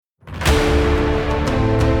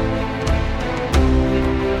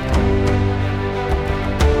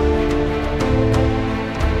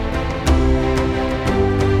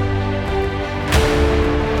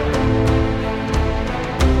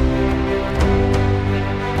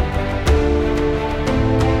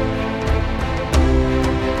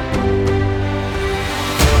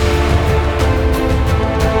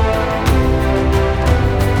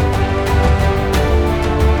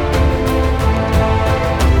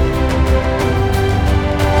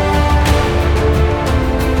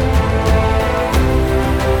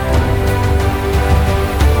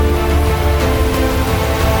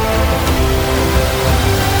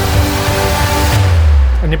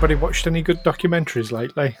anybody watched any good documentaries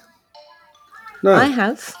lately? No. I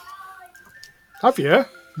have. Have you?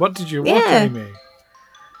 What did you watch, Yeah. Amy?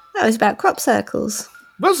 That was about crop circles.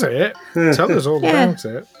 Was it? Tell us all Yeah. about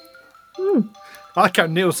it. I like how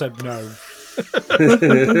Neil said no.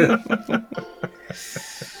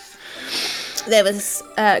 There was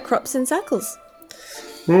crops in circles.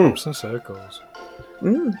 Crops and circles.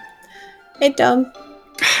 Hey, Dom.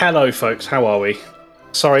 Hello, folks. How are we?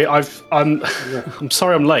 Sorry, I'm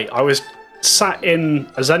sorry I'm late. I was sat in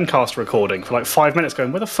a Zencast recording for like 5 minutes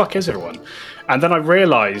going, where the fuck is everyone? And then I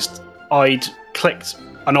realised I'd clicked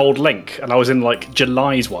an old link and I was in like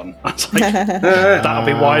July's one. I was like, that'll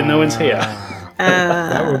be why no one's here.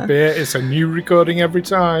 That would be it. It's a new recording every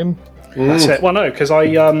time. That's it. Well, no, because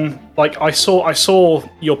I saw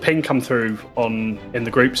your ping come through in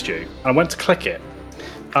the group, Stu, and I went to click it.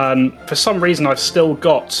 For some reason, I've still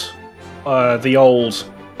got the old,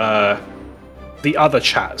 the other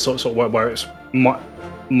chat, sort of where it's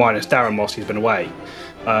minus Darren whilst he's been away.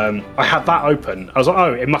 I had that open. I was like,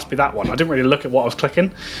 oh, it must be that one. I didn't really look at what I was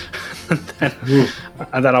clicking,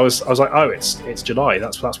 and then I was like, oh, it's July.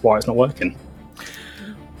 That's why it's not working.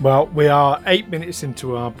 Well, we are 8 minutes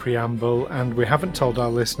into our preamble, and we haven't told our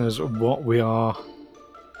listeners what we are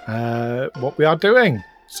doing.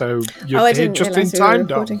 So you're here just in time,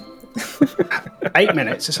 Dom. 8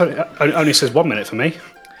 minutes. It only says 1 minute for me.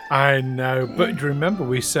 I know, but remember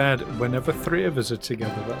we said whenever three of us are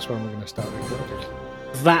together, that's when we're going to start recording.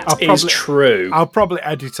 That is true. I'll probably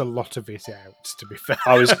edit a lot of it out, to be fair.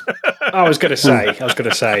 I was going to say.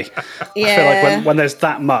 Yeah. I feel like when there's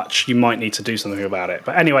that much, you might need to do something about it.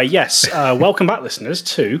 But anyway, yes. Welcome back, listeners,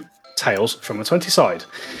 to Tales from the 20 Side,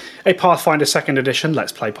 a Pathfinder 2nd Edition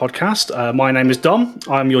Let's Play podcast. My name is Dom.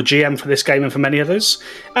 I'm your GM for this game and for many others,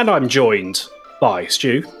 and I'm joined by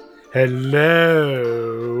Stu.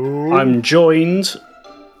 Hello. I'm joined.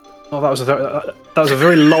 Oh, that was a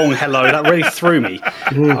very long hello. That really threw me.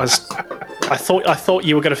 I thought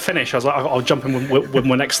you were going to finish. I was like, I'll jump in with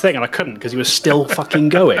my next thing, and I couldn't because you were still fucking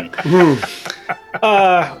going.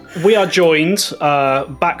 We are joined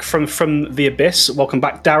back from the abyss. Welcome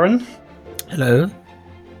back, Darren. Hello.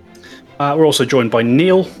 We're also joined by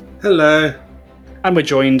Neil. Hello. And we're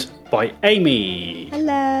joined by Amy.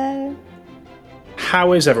 Hello.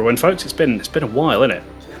 How is everyone, folks? It's been a while, isn't it?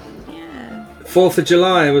 4th of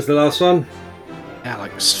July was the last one. Yeah,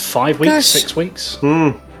 like 5 weeks, Gosh. 6 weeks.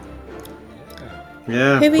 Yeah.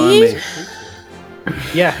 Who are you?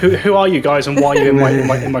 Yeah, who are you guys, and why are you in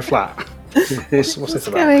my flat? What's this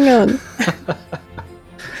about? Going on?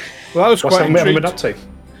 Well, I was What's quite we haven't been intrigued. up to?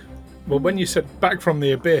 Well, when you said back from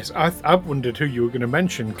the abyss, I wondered who you were going to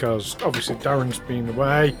mention, because obviously Darren's been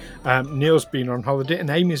away, Neil's been on holiday, and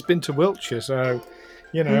Amy's been to Wiltshire, so,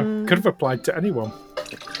 could have applied to anyone.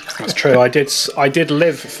 That's true. I did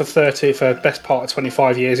live for the best part of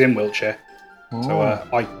 25 years in Wiltshire. So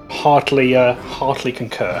I heartily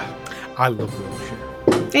concur. I love Wiltshire.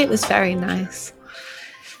 It was very nice.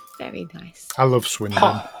 Very nice. I love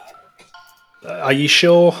Swindon. Are you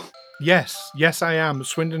sure? Yes, I am.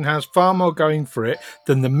 Swindon has far more going for it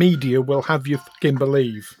than the media will have you fucking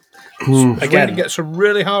believe. Swindon gets a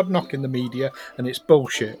really hard knock in the media, and it's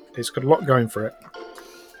bullshit. It's got a lot going for it.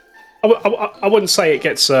 I wouldn't say it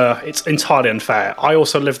gets. It's entirely unfair. I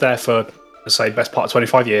also lived there for, let's say, best part of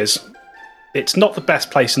 25 years. It's not the best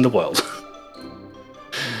place in the world.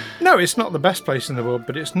 No, it's not the best place in the world,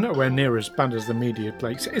 but it's nowhere near as bad as the media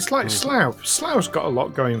place. It's like Slough. Slough's got a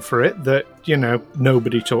lot going for it that,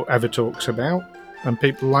 nobody ever talks about, and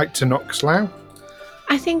people like to knock Slough.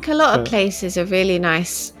 I think a lot of places are really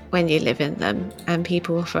nice when you live in them, and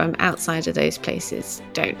people from outside of those places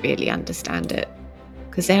don't really understand it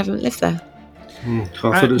because they haven't lived there. I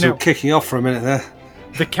thought it was all kicking off for a minute there.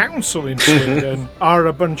 The council in Swindon are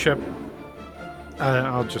a bunch of...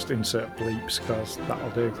 I'll just insert bleeps because that'll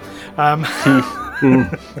do.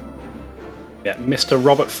 Yeah, Mr.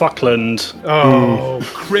 Robert Fuckland. Oh,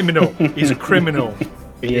 criminal. He's a criminal.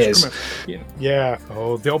 He is. Yeah.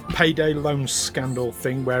 Oh, the old payday loan scandal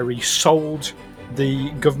thing where he sold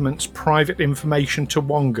the government's private information to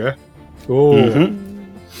Wonga. Oh.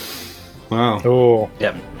 Wow. Oh.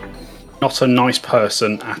 Yep. Not a nice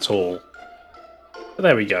person at all. But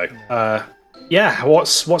there we go. Yeah,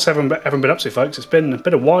 what's everyone been up to, folks? It's been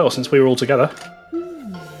a while since we were all together.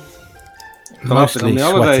 Mostly on the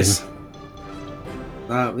holidays.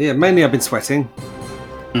 Mainly I've been sweating.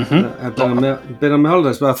 I've been on my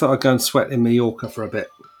holidays, but I thought I'd go and sweat in Mallorca for a bit.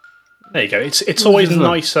 There you go. It's always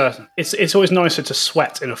nicer. It's always nicer to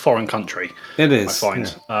sweat in a foreign country. It is. I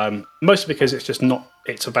find mostly because it's just not.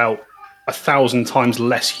 It's about 1,000 times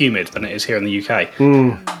less humid than it is here in the UK.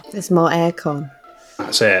 There's more aircon.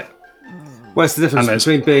 That's it. What's the difference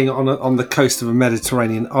between being on the coast of a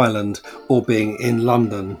Mediterranean island or being in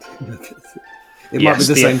London? It might be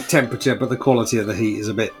the same temperature, but the quality of the heat is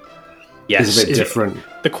a bit different.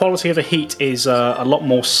 The quality of the heat is a lot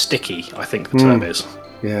more sticky, I think the term is.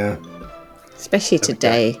 Yeah. Especially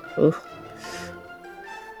today.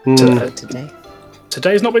 Today.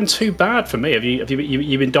 Today's not been too bad for me. Have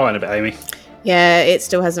you been dying a bit, Amy? Yeah, it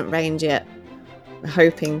still hasn't rained yet. I'm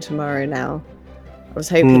hoping tomorrow now. I was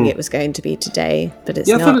hoping it was going to be today, but it's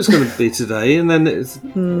not. I thought it was going to be today, and then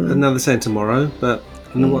and now they're saying tomorrow, but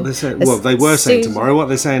I don't know what they're saying. Well, they were saying tomorrow. What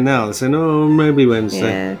they're saying now, they're saying, oh, maybe Wednesday.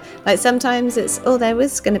 Yeah, like sometimes it's, there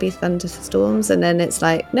was going to be thunderstorms, and then it's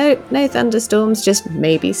like, no thunderstorms, just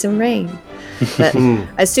maybe some rain. But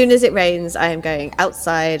as soon as it rains, I am going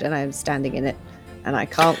outside and I am standing in it, and I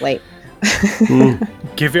can't wait.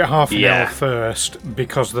 Give it half an hour first,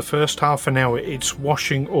 because the first half an hour it's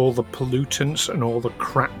washing all the pollutants and all the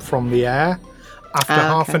crap from the air. After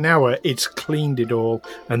half an hour it's cleaned it all,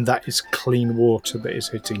 and that is clean water that is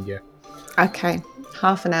hitting you. Okay,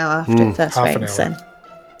 half an hour after it first rains then.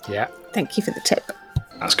 Yeah. Thank you for the tip.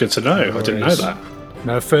 That's good to know. I didn't know that.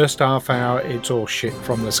 No, first half hour it's all shit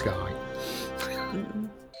from the sky.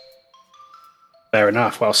 Fair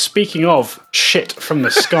enough. Well, speaking of shit from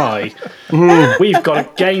the sky, we've got a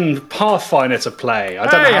game Pathfinder to play. I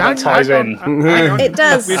don't know how that ties in. It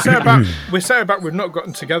does. We say about we've not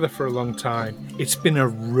gotten together for a long time. It's been a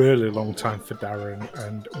really long time for Darren,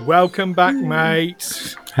 and welcome back,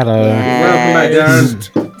 mate. Hello. Welcome back,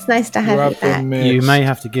 Darren. It's nice to have you back. Missed. You may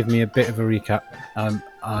have to give me a bit of a recap.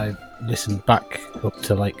 I listened back up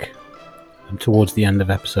to towards the end of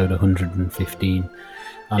episode 115.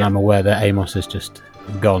 And I'm aware that Amos has just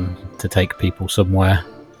gone to take people somewhere.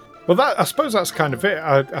 Well, I suppose that's kind of it.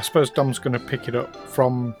 I suppose Dom's going to pick it up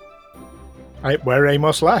from where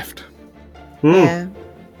Amos left. Yeah.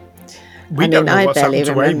 We don't know what's happened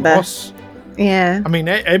to remember. Amos. Yeah. I mean,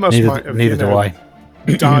 Amos might have neither do I.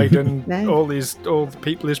 died, and all the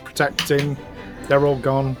people he's protecting, they're all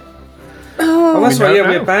gone. Oh, that's right. Yeah,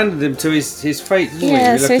 we abandoned him to his fate. Didn't we?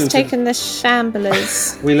 Yeah, so he's taken the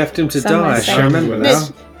shamblers. We left him to die. I remember now.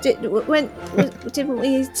 Didn't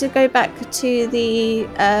we to go back to the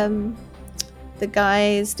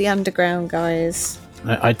guys, the underground guys?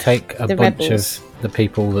 I take a bunch rebels. of the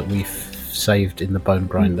people that we've saved in the Bone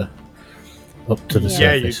Grinder up to the surface.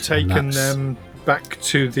 Yeah, you've taken them back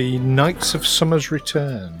to the Knights of Summer's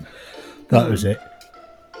Return. That was it.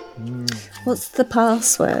 What's the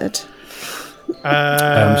password?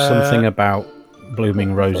 Something about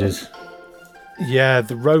blooming roses. Yeah,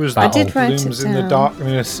 the rose I that did write it blooms in the down.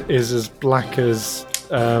 darkness is as black as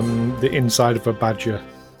the inside of a badger.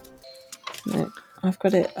 No, I've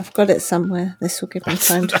got it somewhere. This will give me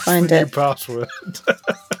time to That's find the new it. password.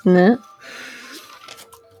 No.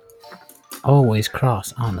 Always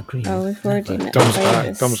cross on the green. Oh, we've already met.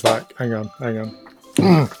 Dom's back. Hang on.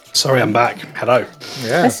 Sorry, I'm back. Hello.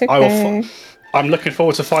 Yeah. That's okay. I'm looking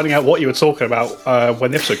forward to finding out what you were talking about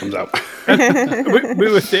when the episode comes out. we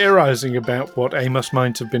were theorising about what Amos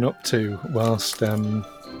might have been up to whilst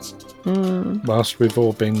we've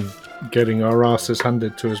all been getting our asses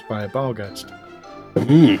handed to us by a barghest.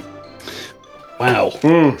 Wow.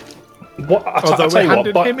 Although we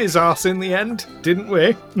handed him his arse in the end, didn't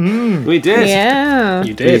we? We did. Yeah.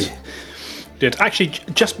 You did. Actually,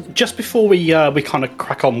 just before we kind of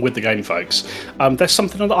crack on with the game, folks, there's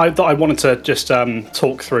something that I wanted to just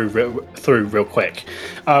talk through real quick.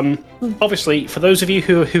 Obviously, for those of you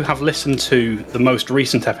who have listened to the most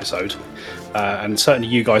recent episode, and certainly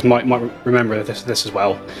you guys might remember this as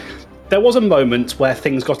well, there was a moment where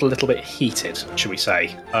things got a little bit heated, should we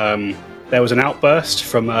say. There was an outburst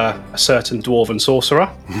from a certain dwarven sorcerer,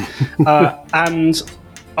 and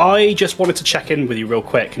I just wanted to check in with you real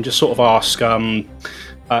quick and just sort of ask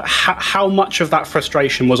how much of that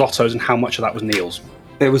frustration was Otto's and how much of that was Neil's?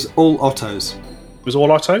 It was all Otto's. It was all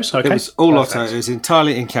Otto's? Okay. It was all Otto. It was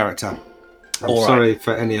entirely in character. I'm All right. sorry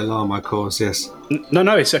for any alarm I caused, yes.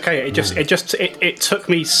 No, it's okay. It took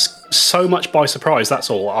me so much by surprise, that's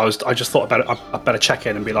all. I just thought about it. I better check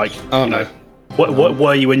in and be like, what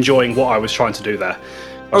were you enjoying what I was trying to do there?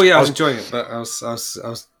 I was enjoying it, but I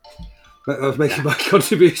was making my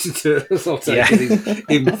contribution to it as Otto. Yeah. He's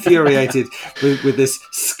infuriated with this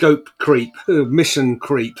scope creep, mission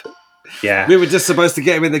creep. Yeah. We were just supposed to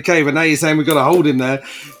get him in the cave, and now you're saying we've got to hold him there.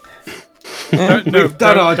 We've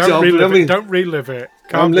done our job. Don't relive it.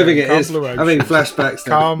 I'm living it. Calm It's Blue having flashbacks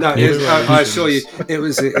now. Calm No, Blue Ocean. I assure you, it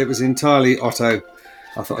was entirely Otto.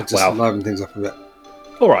 I thought I'd just liven things up a bit.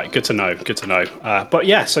 All right, good to know. But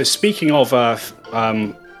yeah, so speaking of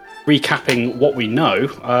recapping what we know,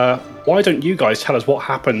 why don't you guys tell us what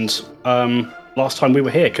happened last time we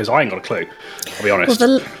were here? Because I ain't got a clue, I'll be honest.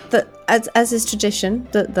 Well, as is tradition,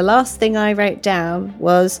 the last thing I wrote down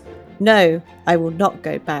was, no, I will not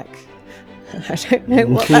go back. I don't know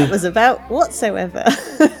what that was about whatsoever.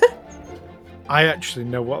 I actually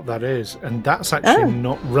know what that is, and that's actually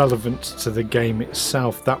not relevant to the game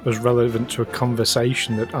itself. That was relevant to a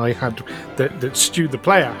conversation that I had, that Stu the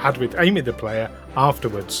player had with Amy the player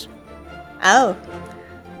afterwards. Oh,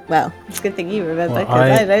 well, it's a good thing you remember,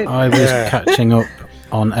 because I don't. I was catching up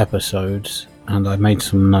on episodes, and I made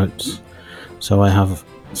some notes. So I have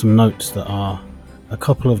some notes that are a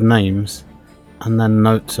couple of names, and then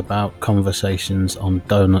notes about conversations on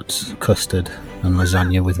donuts, custard, and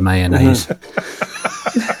lasagna with mayonnaise.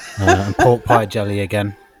 And pork pie jelly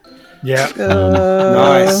again. Yeah.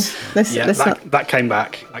 Nice. That came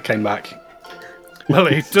back. That came back. Well,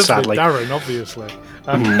 it does Sadly. with Darren, obviously.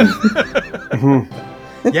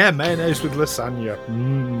 Yeah, mayonnaise with lasagna.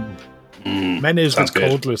 Mayonnaise with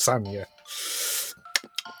cold lasagna.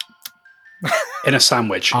 In a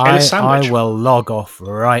sandwich. I will log off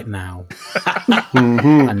right now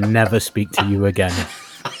and never speak to you again.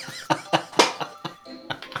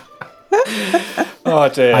 Oh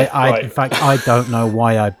dear. In fact, I don't know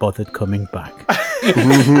why I bothered coming back.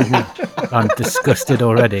 I'm disgusted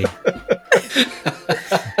already.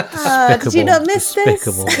 Did you not miss this?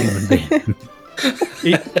 Despicable human being.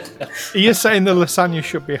 Are you saying the lasagna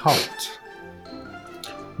should be hot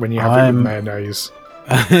when you have it with mayonnaise?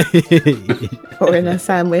 Or in a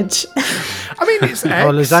sandwich. I mean, it's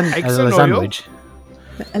eggs, eggs and oil. Sandwich.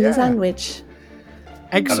 A lasagna.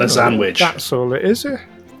 Eggs And a sandwich. That's all it is, isn't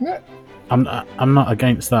it? I'm not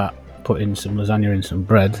against that. Putting some lasagna in some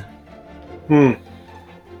bread.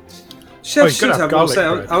 Chefs should have have. garlic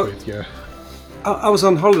Say, bread with you. I was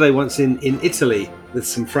on holiday once in Italy with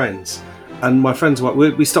some friends, and my friends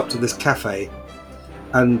we stopped at this cafe,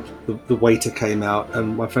 and the waiter came out,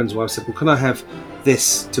 and my friend's wife said, "Well, can I have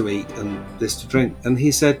this to eat and this to drink?" And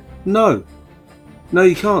he said, "No,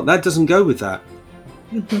 you can't. That doesn't go with that."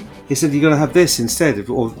 He said, "You're going to have this instead,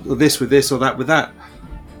 or this with this, or that with that."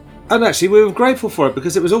 And actually, we were grateful for it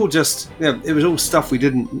because it was all just, it was all stuff we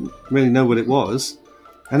didn't really know what it was.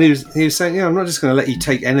 And he was saying, I'm not just going to let you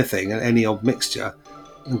take anything and any old mixture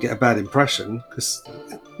and get a bad impression because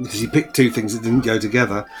you picked two things that didn't go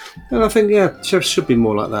together. And I think, chefs should be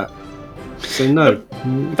more like that. So no.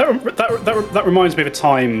 That reminds me of a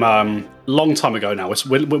time, long time ago now.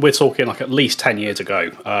 We're talking like at least 10 years ago.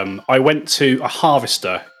 I went to a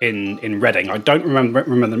harvester in Reading. I don't remember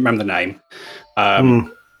the name.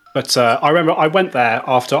 But I remember I went there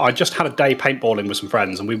after I just had a day paintballing with some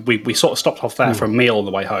friends, and we sort of stopped off there for a meal on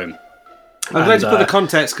the way home. I'm glad you put the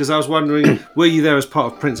context because I was wondering, were you there as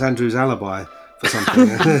part of Prince Andrew's alibi for something?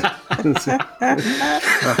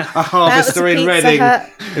 A harvester in Reading.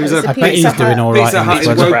 It was I bet he's doing all right. Pizza Hut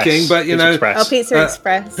in Woking, but Pizza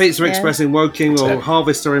Express. Pizza Express in Woking or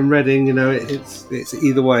harvester in Reading. It's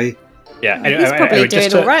either way. Yeah, He's probably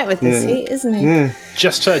doing all right with this heat, isn't he? Yeah.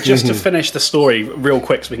 Just to finish the story real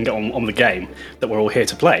quick, so we can get on the game that we're all here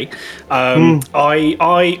to play.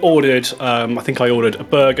 I ordered, I think I ordered a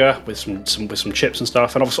burger with some chips and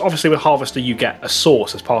stuff, and obviously with Harvester you get a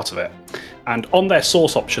sauce as part of it. And on their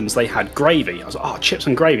sauce options they had gravy. I was like, chips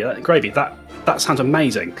and gravy. That sounds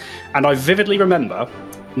amazing. And I vividly remember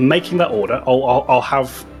making that order. I'll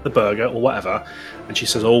have the burger or whatever. And she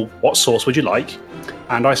says, what sauce would you like?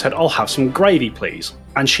 And I said, I'll have some gravy, please.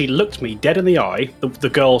 And she looked me dead in the eye, the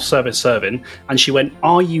girl serving, and she went,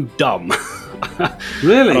 are you dumb?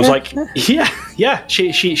 Really? And I was like, yeah.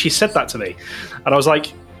 She said that to me. And I was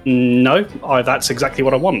like, no, that's exactly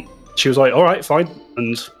what I want. She was like, all right, fine.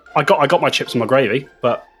 And I got my chips and my gravy,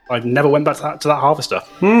 but I never went back to that harvester.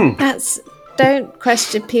 Don't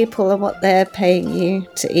question people and what they're paying you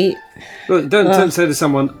to eat. Look, don't say to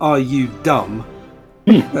someone, are you dumb?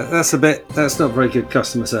 That's not very good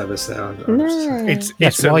customer service there. No. It's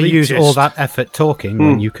why use elitist. all that effort talking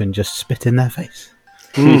when you can just spit in their face?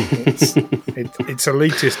 It's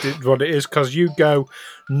elitist, what it is, because you go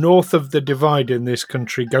north of the divide in this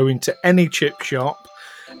country, go into any chip shop,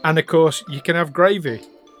 and of course you can have gravy.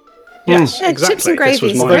 Yes, exactly. Chips and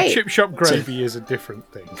gravy is Although great. chip shop gravy is a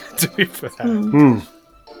different thing, to be fair.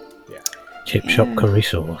 Chip shop curry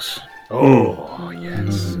sauce. Oh,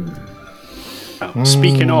 yes.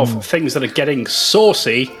 Speaking of things that are getting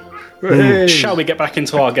saucy, shall we get back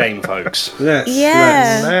into our game, folks? Let's.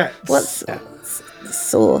 What's the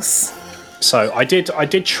sauce? So I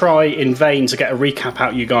did try in vain to get a recap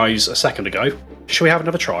out you guys a second ago. Shall we have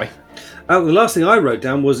another try? The last thing I wrote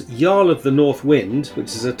down was Jarl of the North Wind,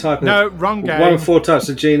 which is a type of... No, wrong game. One of 4 types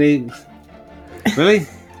of genie. Really?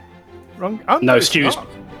 Wrong. Oh, no, Stu's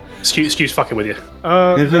fucking with you.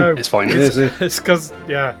 No. It's fine. It's because,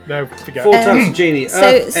 forget 4 types of genie.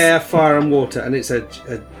 Earth, air, fire and water. And it's a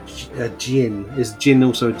djinn. Is djinn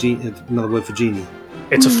also another word for genie?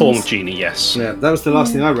 It's a form of genie, yes. Yeah, that was the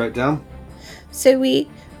last thing I wrote down. So we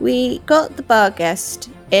got the Barghest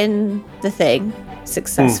in the thing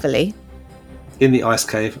successfully. In the ice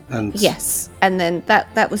cave, and yes, and then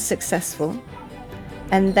that was successful,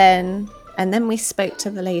 and then we spoke to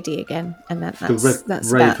the lady again, and that's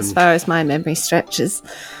about as far as my memory stretches.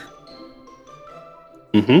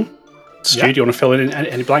 Stu, do you want to fill in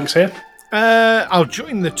any blanks here? I'll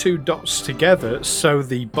join the 2 dots together. So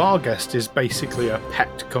the Barghest is basically a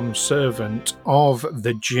pet cum servant of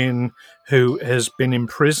the Djinn who has been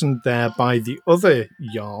imprisoned there by the other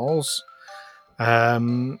Jarls.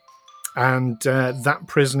 And that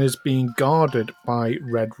prison is being guarded by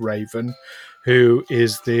Red Raven, who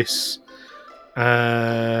is this...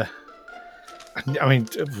 I'm going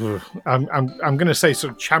to say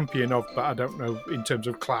sort of champion of, but I don't know in terms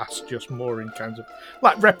of class, just more in terms of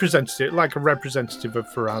like a representative of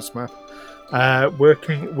Pharasma,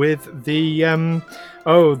 working with the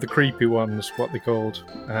the creepy ones, what they called,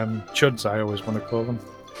 chuds. I always want to call them.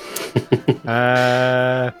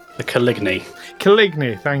 The Caligni.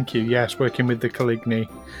 Caligni, thank you. Yes, working with the Caligni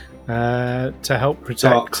to help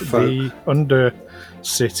protect the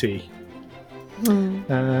Undercity.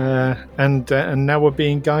 And now we're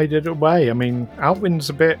being guided away. I mean, Alwyn's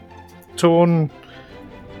a bit torn.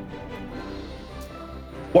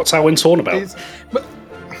 What's Alwyn torn about? But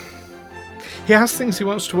he has things he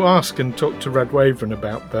wants to ask and talk to Red Raven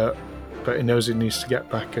about, but he knows he needs to get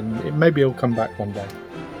back, and maybe he'll come back one day.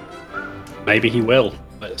 Maybe he will.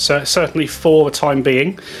 Certainly, for the time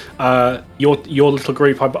being, your little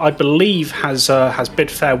group, I believe, has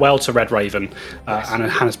bid farewell to Red Raven, and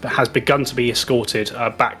has begun to be escorted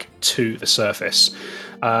back to the surface,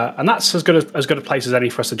 and that's as good a place as any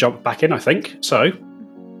for us to jump back in, I think. So,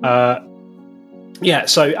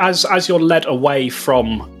 So as you're led away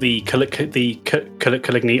from the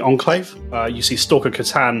Caligni Enclave, you see Stalker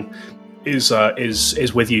Catan is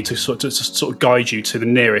with you to sort of guide you to the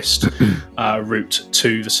nearest route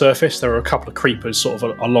to the surface. There are a couple of creepers sort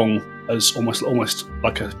of along as almost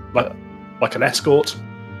like an escort.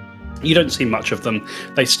 You don't see much of them.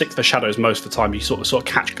 They stick to the shadows most of the time. You sort of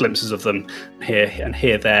catch glimpses of them here and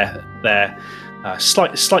hear their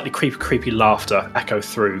slightly creepy laughter echo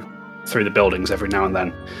through the buildings every now and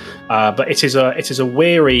then. But it is a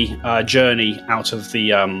weary journey out of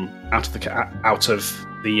the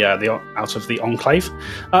Enclave.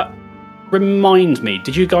 Remind me,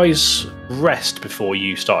 did you guys rest before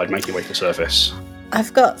you started making your way to the surface?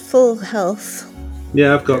 I've got full health.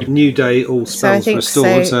 Yeah, I've got New Day, all spells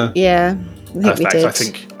restored. So, yeah, I think we did.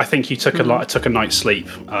 I think you took a night's sleep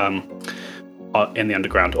in the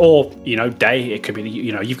underground, or day. It could be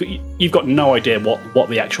you've got no idea what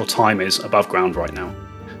the actual time is above ground right now.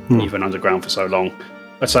 You've been underground for so long.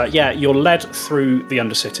 But you're led through the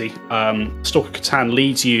Undercity. Stalker Catan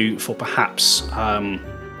leads you for perhaps,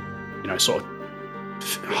 sort of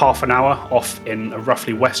half an hour off in a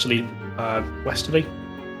roughly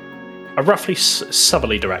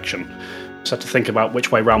southerly direction. So I had to think about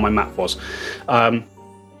which way round my map was.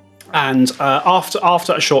 And after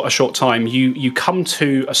a short time, you come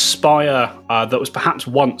to a spire that was perhaps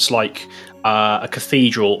once like a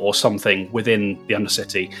cathedral or something within the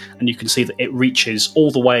Undercity, and you can see that it reaches all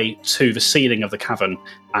the way to the ceiling of the cavern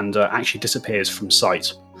and actually disappears from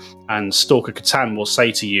sight. And Stalker Catan will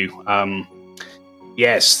say to you,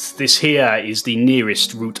 "Yes, this here is the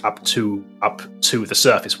nearest route up to the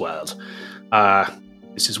surface world.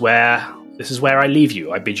 This is where I leave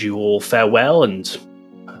you. I bid you all farewell, and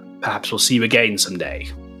perhaps we'll see you again someday."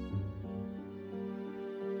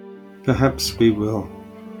 Perhaps we will.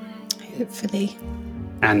 Hopefully.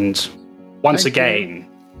 And once again,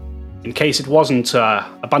 in case it wasn't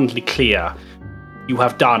abundantly clear, you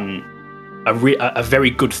have done a very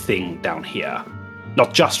good thing down here.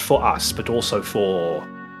 Not just for us, but also for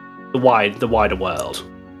the wider world.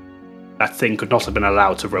 That thing could not have been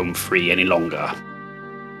allowed to roam free any longer.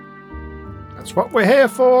 That's what we're here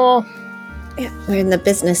for. Yeah, we're in the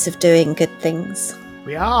business of doing good things.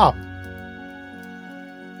 We are.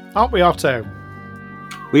 Aren't we, Otto?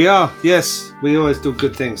 We are, yes. We always do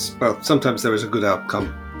good things. Well, sometimes there is a good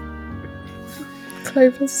outcome.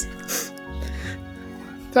 Clovis.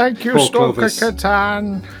 Thank you, Stalker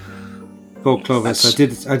Catan. Poor Clovis.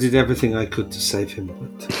 I did everything I could to save him.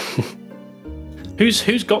 But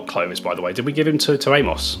Who's got Clovis, by the way? Did we give him to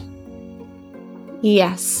Amos?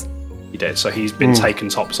 Yes. You did. So he's been taken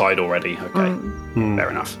topside already. Okay, fair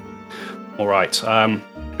enough. All right.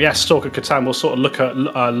 Stalker Catan will sort of look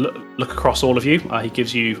across all of you. He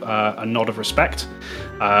gives you a nod of respect,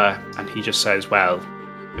 and he just says, "Well,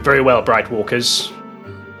 very well, Bright Walkers.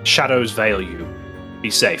 Shadows veil you. Be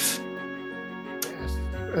safe."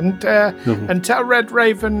 And tell Red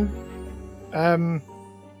Raven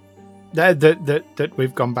that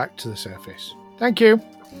we've gone back to the surface. Thank you.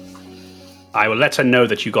 I will let her know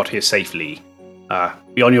that you got here safely.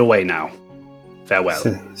 Be on your way now. Farewell.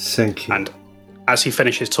 Thank you. And as he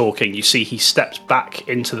finishes talking, you see he steps back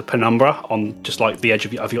into the penumbra on just like the edge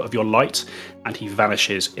of your light, and he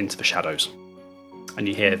vanishes into the shadows. And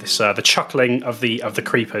you hear this the chuckling of the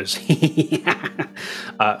creepers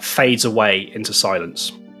fades away into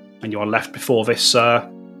silence, and you are left before this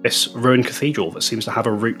ruined cathedral that seems to have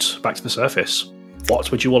a route back to the surface.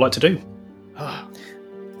 What would you all like to do?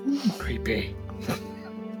 Creepy.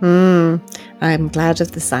 I'm glad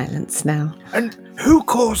of the silence now. And who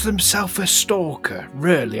calls themselves a stalker,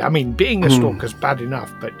 really? I mean, being a stalker's bad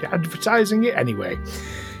enough, but advertising it anyway.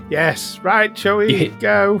 Yes, right, shall we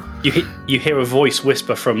go? You hear a voice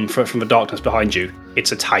whisper from the darkness behind you.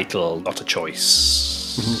 It's a title, not a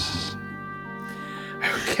choice.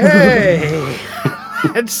 Okay.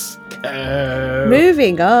 Let's go.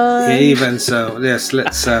 Moving on. Even so, yes,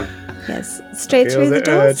 let's... Yes, straight through the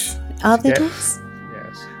doors. Are there doors?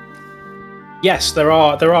 Yes. Yes, there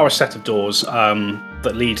are a set of doors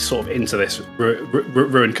that lead sort of into this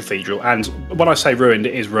ruined cathedral. And when I say ruined,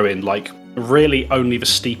 it is ruined. Like, really only the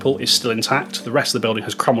steeple is still intact. The rest of the building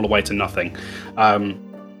has crumbled away to nothing.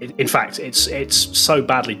 In fact, it's so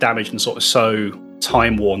badly damaged and sort of so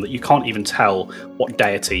time-worn that you can't even tell what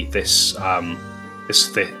deity this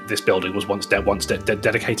building was once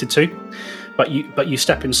dedicated to. But you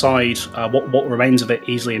step inside what remains of it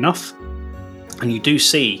easily enough, and you do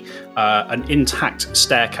see an intact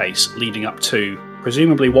staircase leading up to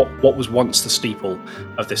presumably what was once the steeple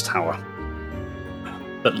of this tower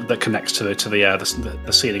that connects to the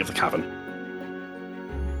ceiling of the cavern.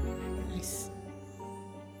 Nice.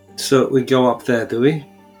 So we go up there, do we?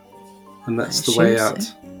 And that's the way out.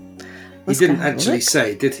 So. He didn't actually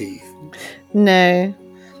say, did he? No,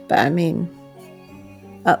 but I mean,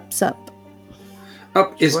 up's up.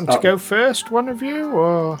 Up is Want up. to go first, one of you,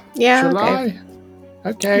 or Yeah, shall okay. I?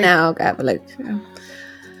 Okay. Now I'll go have a look.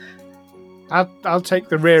 I'll take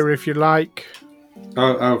the rear if you like.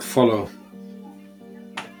 I'll follow.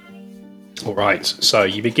 All right, so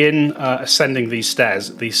you begin ascending these stairs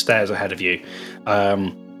ahead of you,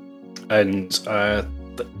 to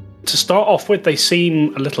start off with, they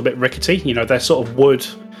seem a little bit rickety. You know, they're sort of wood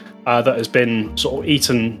that has been sort of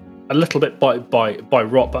eaten a little bit by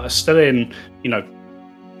rot, but are still in, you know,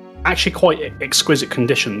 actually quite exquisite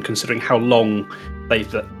condition considering how long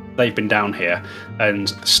they've been down here. And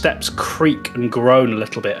the steps creak and groan a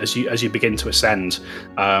little bit as you begin to ascend.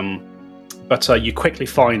 But you quickly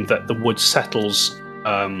find that the wood settles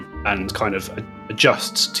and kind of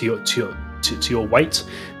adjusts to your weight,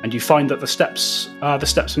 and you find that the steps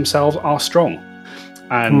themselves are strong.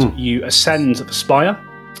 And you ascend the spire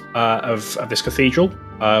of this cathedral.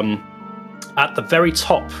 At the very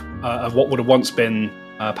top of what would have once been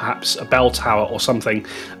perhaps a bell tower or something,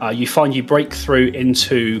 you find you break through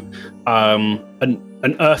into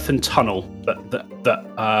an earthen tunnel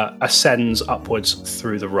that ascends upwards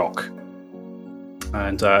through the rock.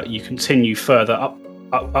 And you continue further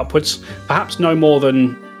upwards, perhaps no more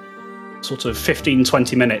than sort of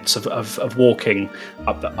 15-20 minutes of walking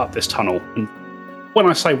up this tunnel. And when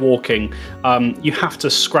I say walking, you have to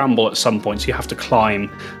scramble at some points. You have to climb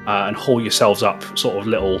and haul yourselves up sort of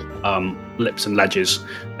little lips and ledges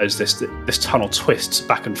as this tunnel twists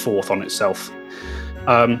back and forth on itself.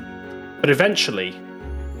 But eventually,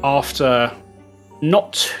 after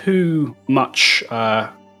not too much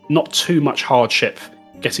hardship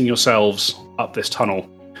getting yourselves up this tunnel,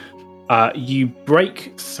 you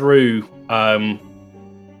break through.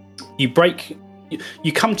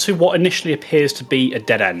 You come to what initially appears to be a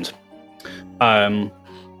dead end, and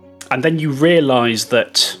then you realise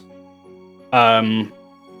that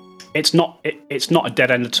it's not a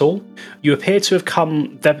dead end at all. You appear to have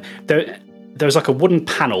come there. There's like a wooden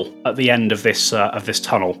panel at the end of this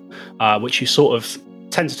tunnel, which you sort of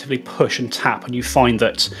tentatively push and tap, and you find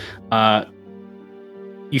that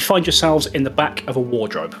you find yourselves in the back of a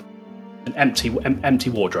wardrobe, an empty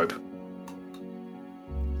wardrobe.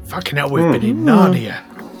 Fucking hell, we've been in Narnia.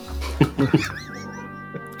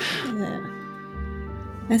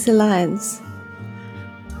 There's a lines.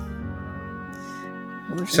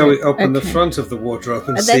 Shall we open the front of the wardrobe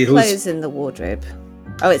and Are see there who's... clothes in the wardrobe?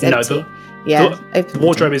 Oh, it's empty. The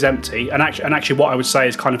wardrobe is empty, and actually, what I would say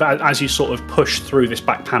is kind of as you sort of push through this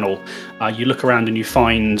back panel, you look around and you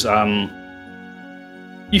find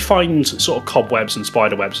sort of cobwebs and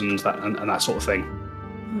spider webs and that sort of thing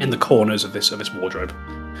in the corners of this wardrobe.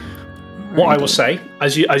 What I will say,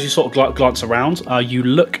 as you sort of glance around, you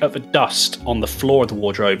look at the dust on the floor of the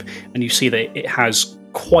wardrobe, and you see that it has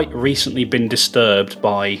quite recently been disturbed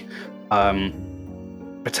by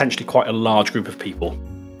potentially quite a large group of people.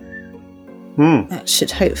 That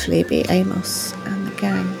should hopefully be Amos and the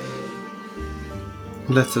gang.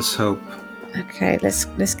 Let us hope. Okay, let's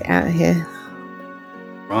get out of here.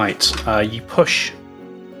 Right, you push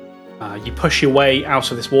your way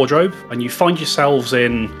out of this wardrobe, and you find yourselves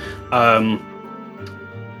in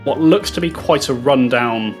what looks to be quite a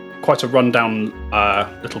rundown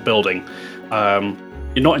little building.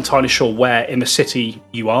 You're not entirely sure where in the city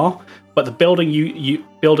you are, but the building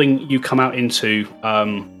you come out into,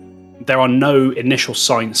 there are no initial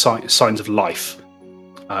signs of life.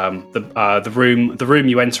 The room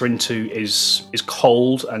you enter into is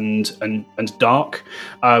cold and dark.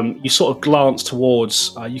 You sort of glance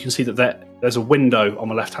towards. You can see that there's a window on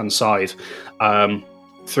the left-hand side,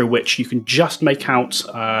 through which you can just make out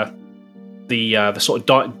the sort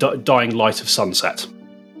of dying light of sunset.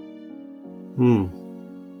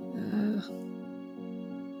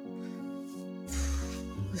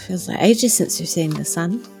 It feels like ages since we've seen the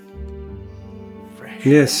sun.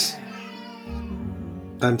 Yes.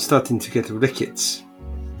 I'm starting to get rickets.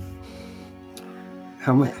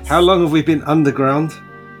 How long have we been underground?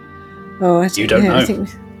 Oh, you don't know. I think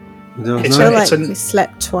we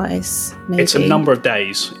slept twice. Maybe. It's a number of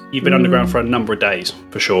days. You've been underground for a number of days,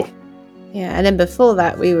 for sure. Yeah, and then before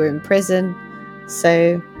that, we were in prison.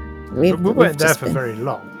 So we weren't there for very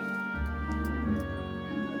long.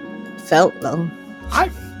 Felt long.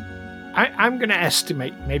 I'm going to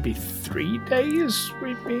estimate maybe 3 days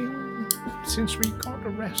we've been since we got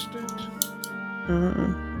arrested.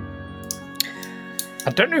 I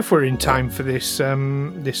don't know if we're in time for this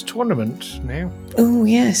tournament now. Oh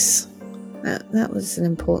yes, that was an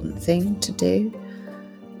important thing to do.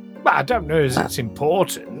 But I don't know if it's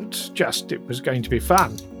important. Just it was going to be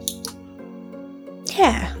fun.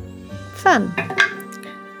 Yeah, fun.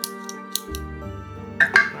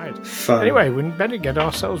 Fun. Anyway, we'd better get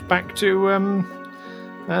ourselves back to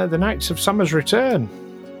the Knights of Summer's Return.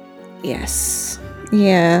 Yes.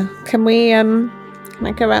 Yeah. Can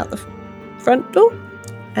I go out the front door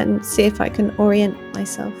and see if I can orient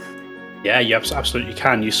myself? Yeah, you absolutely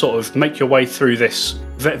can. You sort of make your way through this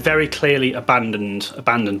very clearly abandoned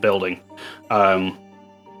building, and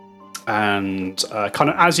kind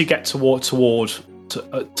of as you get toward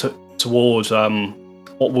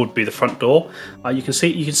what would be the front door, you can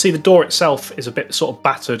see the door itself is a bit sort of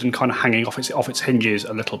battered and kind of hanging off its hinges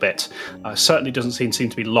a little bit. Certainly doesn't seem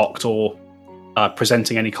to be locked or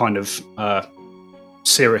presenting any kind of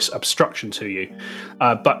serious obstruction to you.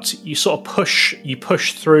 But you sort of push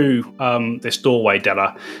through this doorway,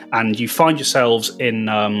 Della, and you find yourselves in.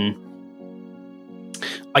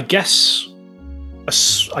 I guess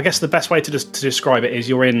the best way to describe it is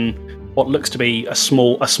you're in what looks to be a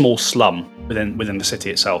small slum within the city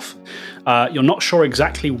itself. You're not sure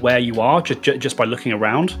exactly where you are just by looking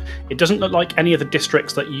around. It doesn't look like any of the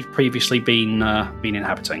districts that you've previously been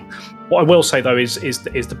inhabiting. What I will say though is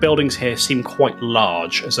the buildings here seem quite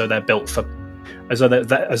large, as though they're built for, as though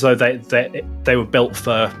they were built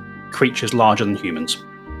for creatures larger than humans.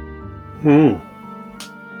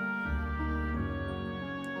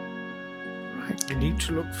 Right, we need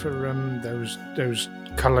to look for those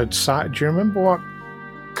coloured sides. Do you remember what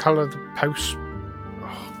colour the posts?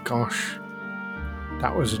 Oh gosh,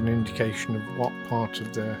 that was an indication of what part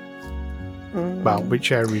of the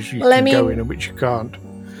which areas you can go in and which you can't.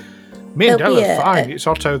 Me and Della are fine. It's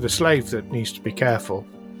Otto the slave that needs to be careful.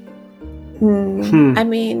 I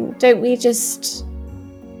mean, don't we just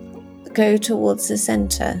go towards the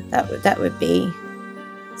centre? That would be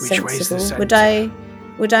sensible. Which way is the centre?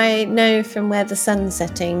 Would I know from where the sun's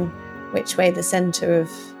setting which way the centre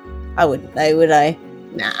of? I wouldn't know, would I?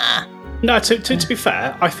 Nah. No, to be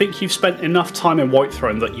fair, I think you've spent enough time in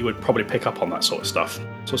Whitethrone that you would probably pick up on that sort of stuff.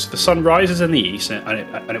 So the sun rises in the east and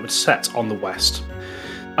it would set on the west.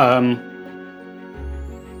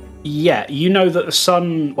 Yeah, you know that the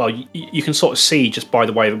sun. Well, you can sort of see just by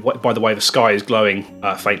the way the sky is glowing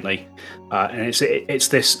faintly, and it's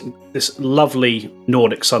this lovely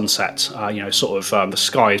Nordic sunset. Sort of the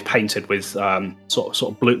sky is painted with sort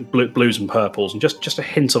of blues and purples, and just a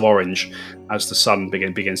hint of orange as the sun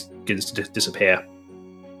begins to disappear.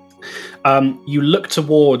 You look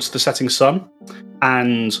towards the setting sun,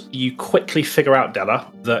 and you quickly figure out,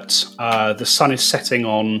 Della, that the sun is setting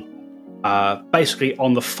on basically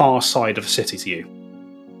on the far side of the city to you.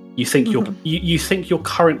 You think you think you're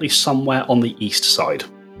currently somewhere on the east side.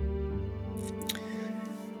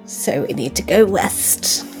 So we need to go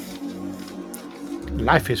west.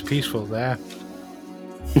 Life is peaceful there.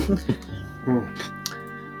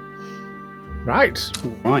 Right.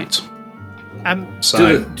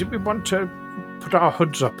 So, do we want to put our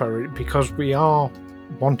hoods up, because we are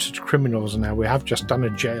wanted criminals now? We have just done a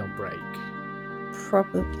jailbreak.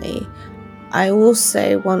 Probably. I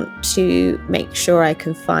also want to make sure I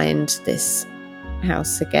can find this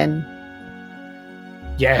house again.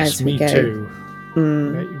 Yes, me too.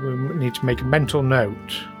 Mm. We need to make a mental note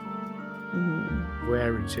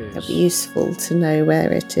where it is. It'll be useful to know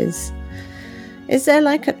where it is. Is there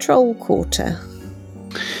like a troll quarter?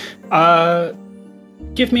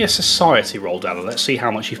 Give me a society roll, Della. Let's see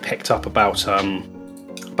how much you've picked up about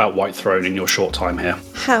Whitethrone in your short time here.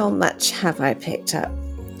 How much have I picked up?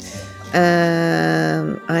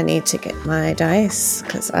 I need to get my dice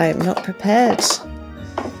because I'm not prepared.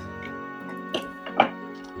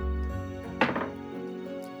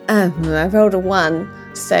 I rolled a 1,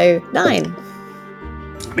 so 9.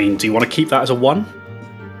 I mean, do you want to keep that as a 1?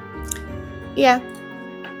 Yeah.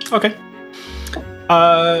 Okay.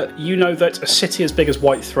 You know that a city as big as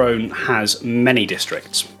Whitethrone has many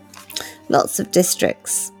districts. Lots of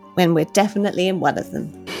districts, when we're definitely in one of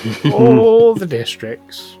them. All the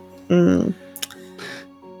districts. Mm.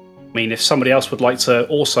 I mean, if somebody else would like to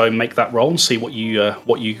also make that roll and see what you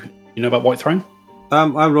know about Whitethrone.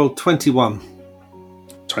 I rolled 21.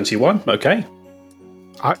 21, okay.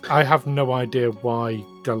 I have no idea why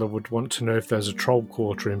Della would want to know if there's a troll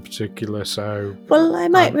quarter in particular, so... Well, I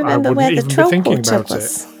might remember where the troll quarter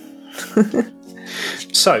was.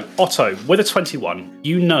 So, Otto, with a 21,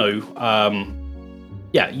 you know,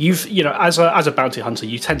 as a bounty hunter,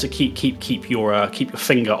 you tend to keep your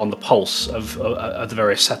finger on the pulse of the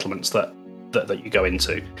various settlements that you go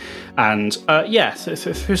into, and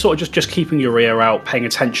through sort of just keeping your ear out, paying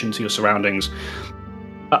attention to your surroundings.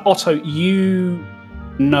 Otto, you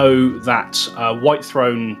know that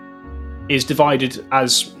Whitethrone is divided,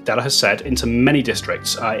 as Della has said, into many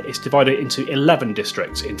districts. It's divided into 11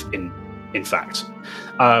 districts, in fact.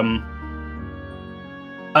 At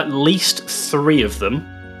least 4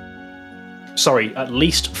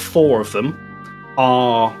 of them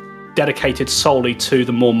are dedicated solely to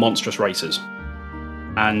the more monstrous races.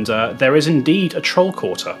 And there is indeed a troll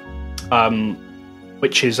quarter,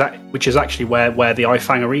 which is actually where the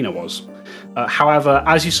Ifang Arena was. However,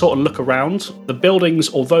 as you sort of look around, the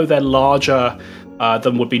buildings, although they're larger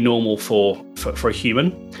than would be normal for a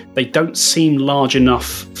human, they don't seem large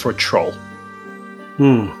enough for a troll.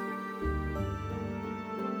 Well,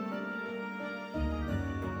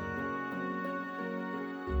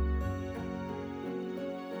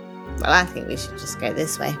 I think we should just go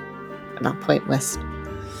this way, and I'll point west.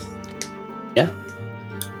 Yeah.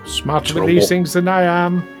 Smarter with these things than I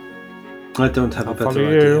am. I don't have a better follow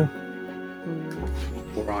idea. you.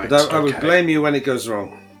 Right. But I would blame you when it goes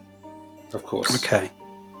wrong. Of course. Okay.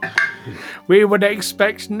 We would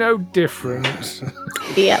expect no difference.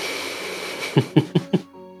 Yep.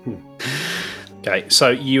 Okay, so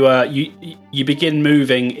you begin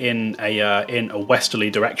moving in a westerly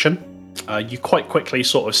direction. You quite quickly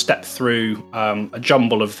sort of step through a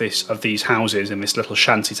jumble of these houses in this little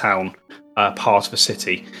shanty town part of the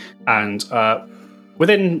city, and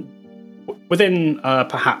within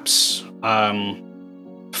perhaps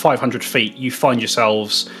 500 feet, you find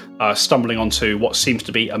yourselves stumbling onto what seems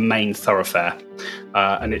to be a main thoroughfare,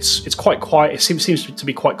 and it's quite quiet. It seems to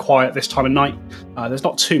be quite quiet this time of night. There's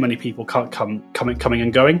not too many people coming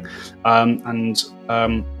and going,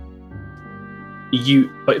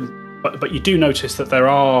 But you do notice that there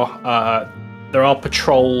are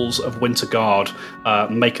patrols of Winter Guard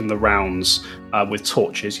making the rounds with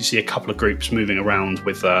torches. You see a couple of groups moving around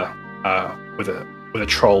with a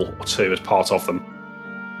troll or two as part of them.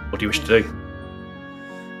 What do you wish to do?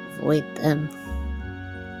 Avoid them.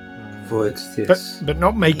 Avoid, yes. But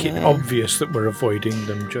not make it obvious that we're avoiding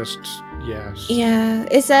them, just, yes. Yeah.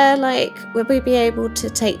 Is there, would we be able to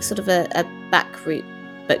take sort of a back route,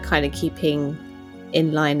 but kind of keeping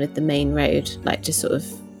in line with the main road, just sort of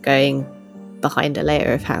going behind a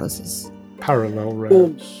layer of houses? Parallel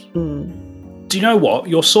roads. Do you know what?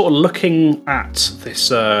 You're sort of looking at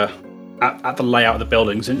this, at the layout of the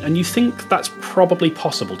buildings, and you think that's probably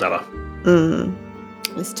possible, Della.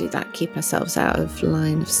 Let's do that. Keep ourselves out of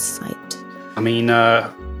line of sight. I mean,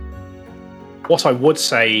 What I would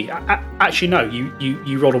say, actually, no.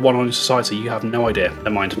 You rolled a 1 on society. You have no idea.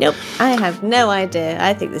 Never mind. Nope, I have no idea.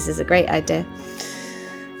 I think this is a great idea.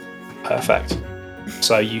 Perfect.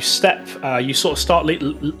 So you step. You sort of start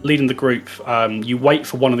leading the group. You wait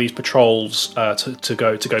for one of these patrols to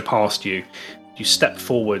go past you. You step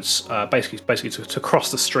forwards, basically to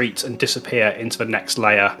cross the street and disappear into the next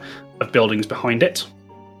layer of buildings behind it.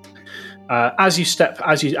 As you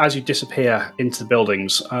disappear into the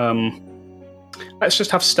buildings, let's just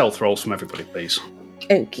have stealth rolls from everybody, please.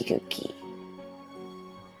 Okie dokie.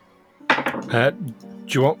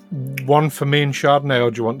 Do you want one for me and Chardonnay, or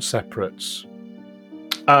do you want separates?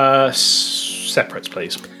 Separates,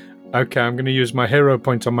 please. Okay, I'm going to use my hero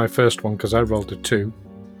point on my first one because I rolled a 2.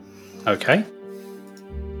 Okay.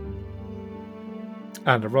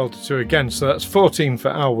 And I rolled a 2 again, so that's 14 for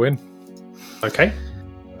Alwyn. Okay.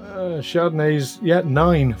 Chardonnay's,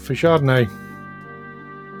 9 for Chardonnay.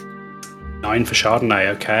 9 for Chardonnay,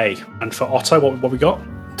 okay. And for Otto, what we got?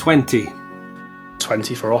 20.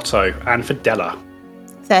 20 for Otto. And for Della?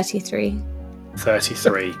 33.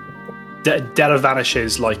 33. Della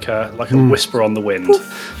vanishes like a whisper on the wind.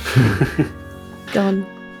 Gone.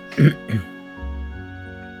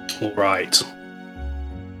 All right.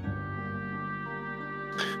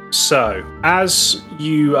 So, as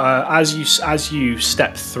you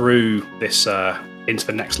step through this into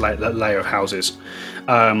the next layer of houses,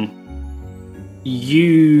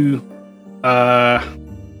 you're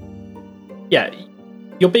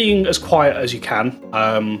being as quiet as you can.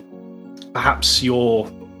 Perhaps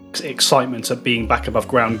your excitement at being back above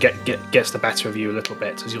ground gets the better of you a little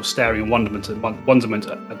bit as you're staring in wonderment at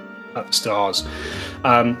the stars.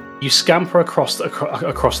 You scamper across the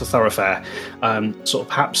thoroughfare, sort of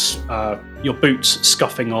perhaps your boots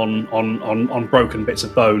scuffing on broken bits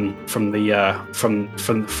of bone from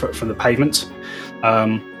the pavement.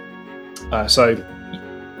 So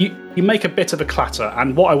you make a bit of a clatter,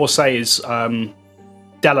 and what I will say is,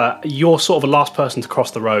 Della, you're sort of the last person to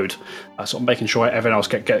cross the road, sort of making sure everyone else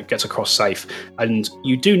gets across safe. And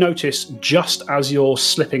you do notice, just as you're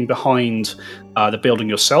slipping behind the building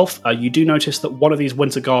yourself, you do notice that one of these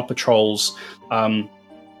Winter Guard patrols,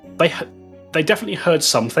 they definitely heard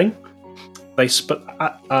something. You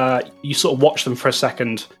sort of watch them for a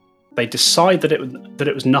second. They decide that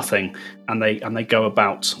it was nothing, and they go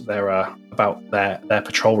about their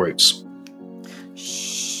patrol routes.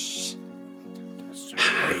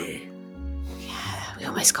 Yeah, we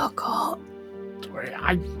almost got caught.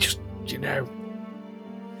 I just,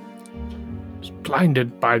 was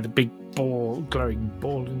blinded by the big ball, glowing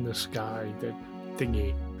ball in the sky, the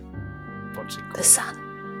thingy. What's it called? The sun.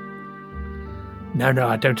 No,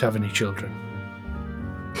 I don't have any children.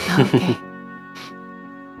 Okay.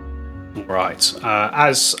 Right.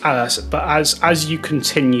 As you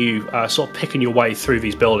continue, sort of picking your way through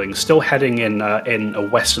these buildings, still heading in a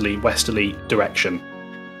westerly direction,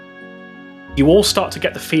 you all start to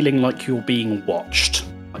get the feeling like you're being watched.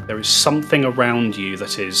 Like there is something around you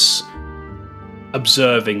that is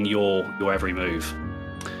observing your every move.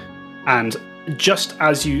 And just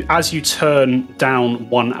as you turn down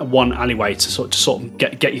one alleyway to sort of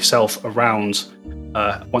get yourself around,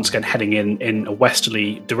 once again heading in a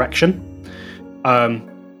westerly direction,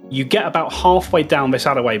 you get about halfway down this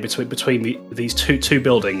alleyway between these two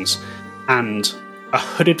buildings, and a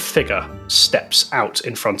hooded figure steps out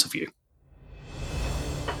in front of you.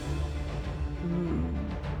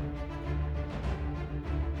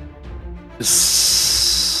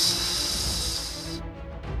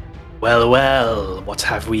 Well, what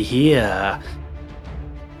have we here?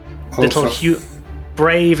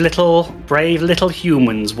 Brave little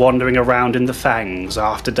humans wandering around in the Fangs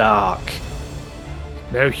after dark.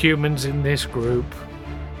 No humans in this group.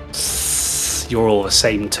 You're all the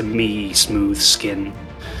same to me, Smooth Skin.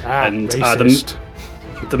 And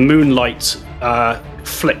the moonlight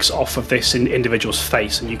flicks off of this individual's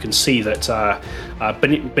face, and you can see that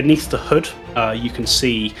beneath the hood, you can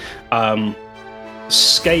see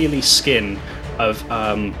scaly skin of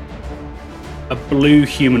a blue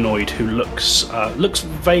humanoid who looks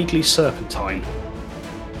vaguely serpentine.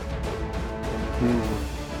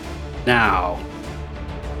 Now,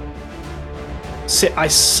 I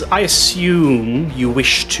assume you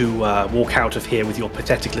wish to walk out of here with your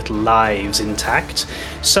pathetic little lives intact.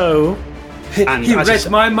 So, and he read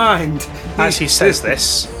my mind. As he says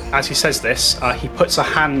this, he puts a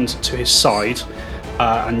hand to his side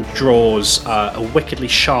and draws a wickedly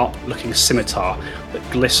sharp-looking scimitar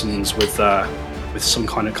that glistens with some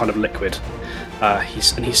kind of liquid. He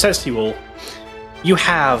says to you all, "You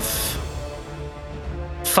have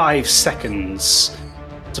 5 seconds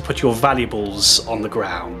to put your valuables on the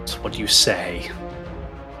ground. What do you say?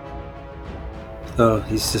 Oh,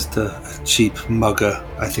 he's just a cheap mugger.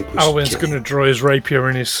 I think Alwyn's going to draw his rapier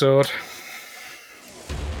and his sword.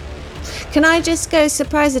 Can I just go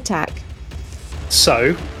surprise attack?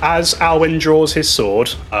 So, as Alwyn draws his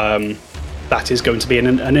sword, that is going to be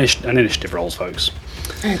an initiative roll, folks.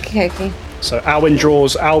 Okay. So Alwyn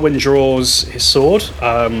draws his sword.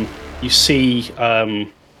 You see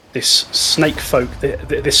this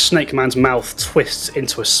snake man's mouth twists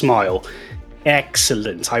into a smile.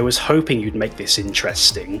 Excellent. I was hoping you'd make this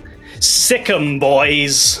interesting. Sick 'em,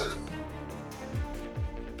 boys.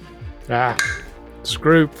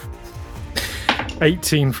 Scroop.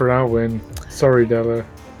 18 for Alwyn. Sorry, Della.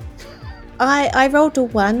 I rolled a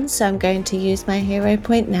 1, so I'm going to use my hero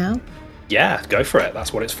point now. Yeah, go for it.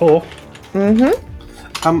 That's what it's for.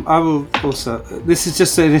 Mm-hmm. I will also... This is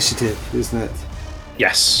just an initiative, isn't it?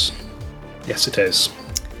 Yes. Yes, it is.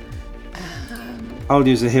 I'll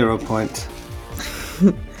use a hero point.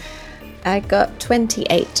 I got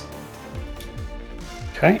 28.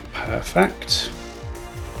 Okay, perfect.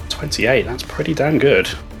 28, that's pretty damn good.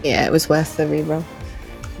 Yeah, it was worth the reroll.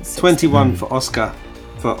 21 for Oscar.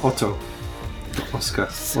 For Otto. Oscar.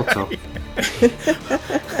 Otto.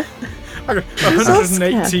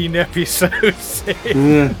 118 episodes in.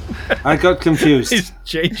 Yeah, I got confused. He's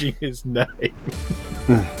changing his name.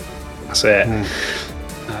 That's it.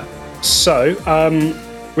 So,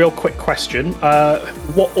 real quick question.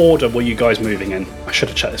 What order were you guys moving in? I should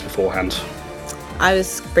have checked this beforehand. I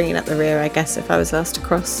was bringing up the rear, I guess, if I was asked to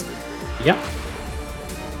cross. Yep.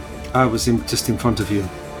 I was just in front of you.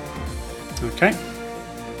 Okay.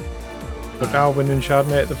 Put Alwyn and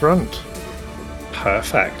Chardonnay at the front.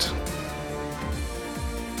 Perfect.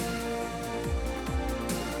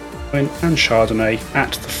 Alwyn and Chardonnay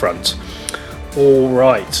at the front. All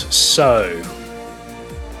right, so...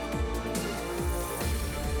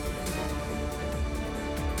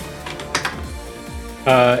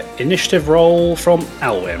 initiative roll from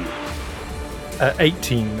Alwyn.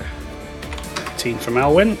 18. 18 from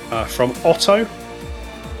Alwyn. From Otto.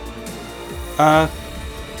 I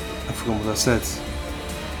forgot what I said.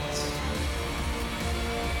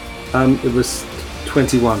 It was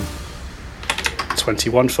 21.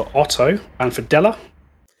 21 for Otto. And for Della?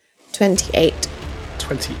 28.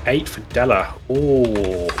 28 for Della.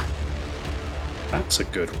 Oh, that's a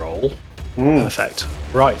good roll. Perfect.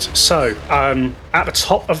 Right, so at the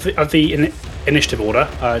top of the initiative order,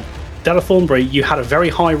 Della Thornbury, you had a very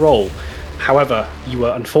high roll. However, you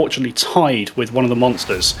were unfortunately tied with one of the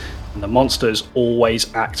monsters, and the monsters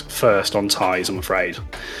always act first on ties, I'm afraid.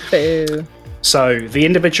 Boo. So the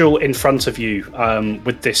individual in front of you,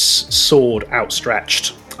 with this sword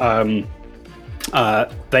outstretched,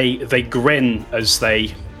 they grin as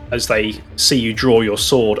they see you draw your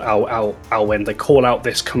sword, Alwyn. They call out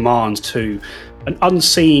this command to an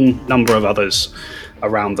unseen number of others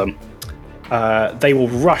around them. They will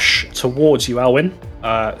rush towards you, Alwyn,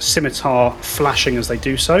 scimitar flashing as they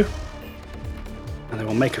do so, and they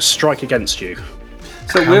will make a strike against you.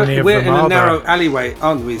 So we're in a narrow alleyway,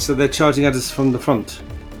 aren't we? So they're charging at us from the front,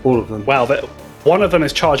 all of them. Well, one of them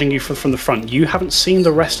is charging you from the front. You haven't seen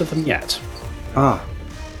the rest of them yet. Ah.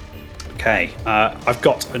 Okay, I've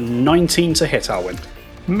got a 19 to hit, Alwyn.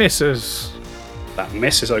 Misses. That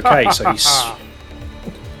miss is okay, so he's...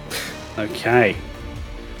 Okay.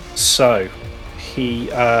 So, he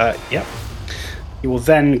will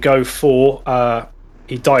then go for...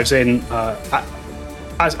 he dives in...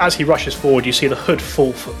 As he rushes forward, you see the hood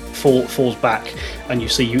falls back, and you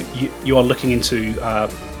see you are looking into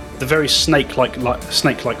the very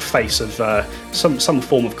snake-like face of some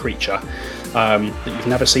form of creature that you've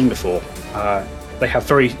never seen before. They have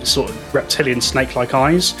very sort of reptilian snake-like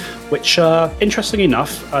eyes, which, interestingly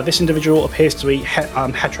enough, this individual appears to be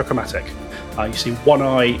heterochromatic. You see one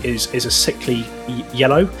eye is a sickly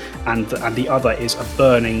yellow, and the other is a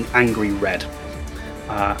burning, angry red.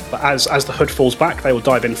 But as the hood falls back, they will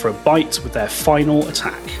dive in for a bite with their final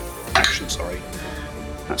action.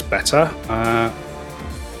 That's better.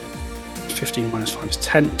 15 minus 5 is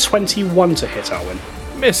 10. 21 to hit, Alwyn.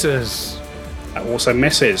 Misses. That also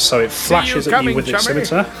misses, so it flashes at you with its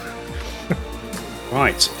scimitar.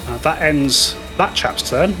 Right, that ends that chap's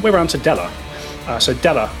turn. We're on to Della. So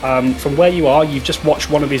Della, from where you are, you've just watched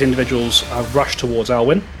one of these individuals rush towards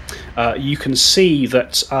Alwyn. You can see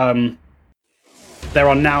that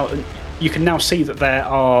you can now see that there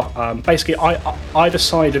are basically either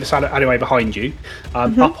side of this alleyway behind you.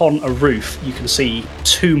 Up on a roof, you can see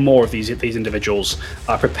two more of these individuals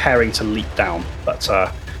preparing to leap down. But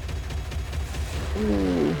are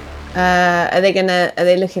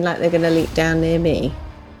they looking like they're gonna leap down near me?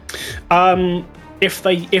 If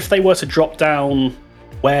they were to drop down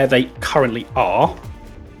where they currently are,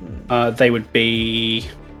 they would be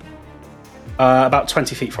about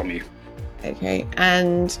 20 feet from you. Okay,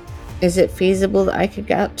 and is it feasible that I could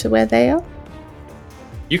get up to where they are?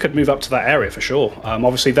 You could move up to that area for sure.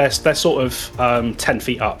 Obviously, they're sort of 10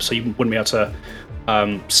 feet up, so you wouldn't be able to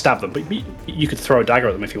stab them. But you could throw a dagger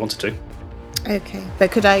at them if you wanted to. Okay,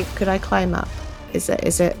 but could I climb up? Is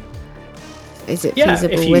it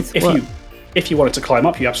feasible if you wanted to climb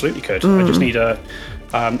up, you absolutely could. I just need a.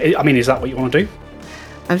 Is that what you want to do?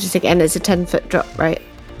 I'm just thinking, and it's a 10-foot drop, right?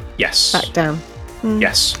 Yes. Back down.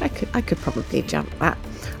 Yes. I could probably jump that.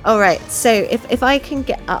 All right. So if I can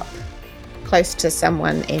get up close to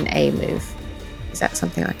someone in a move, is that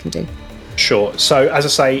something I can do? Sure. So as I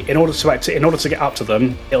say, in order to get up to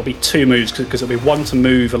them, it'll be 2 moves because it'll be 1 to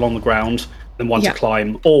move along the ground, then 1 to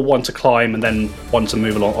climb, or 1 to climb and then 1 to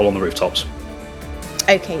move along the rooftops.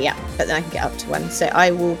 Okay. Yeah, but then I can get up to 1. So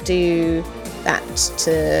I will do that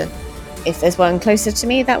to. If there's one closer to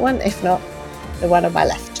me, that one. If not, the one on my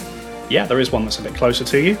left. Yeah, there is one that's a bit closer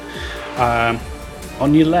to you.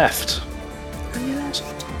 On your left. On your left.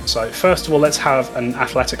 So first of all, let's have an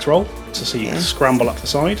athletics roll to see you scramble up the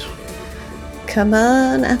side. Come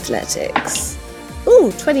on, athletics.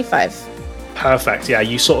 Ooh, 25. Perfect. Yeah,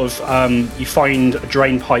 you sort of you find a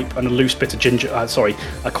drain pipe and a loose bit of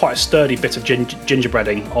quite a sturdy bit of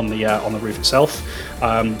gingerbreading on the roof itself.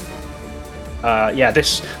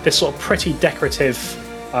 This sort of pretty decorative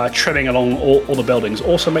trimming along all the buildings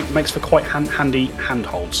also makes for quite handy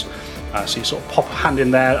handholds. So you sort of pop a hand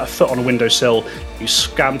in there, a foot on a windowsill, you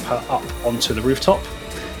scamper up onto the rooftop,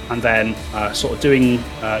 and then sort of doing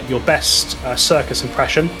your best circus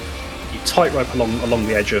impression, you tightrope along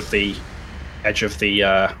the edge of the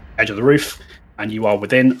roof, and you are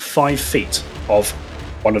within 5 feet of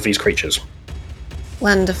one of these creatures.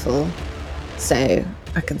 Wonderful. So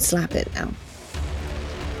I can slap it now.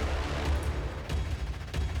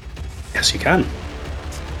 Yes, you can.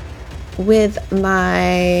 With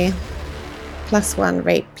my +1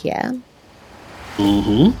 rapier.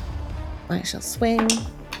 I shall swing.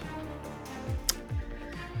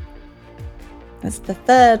 That's the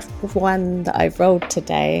 3rd one that I've rolled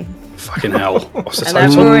today. Fucking hell. What's the and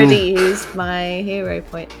total? I've already used my hero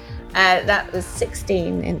point. That was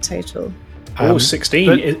 16 in total.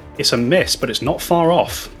 16. It's a miss, but it's not far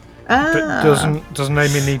off. But doesn't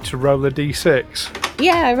Amy need to roll a d6?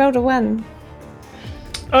 Yeah, I rolled a 1.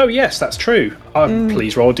 Oh yes, that's true.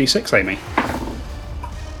 Please roll a d6, Amy.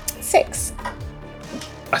 6.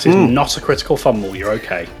 That is not a critical fumble. You're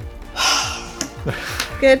okay.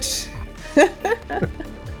 Good.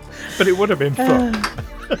 But it would have been fun.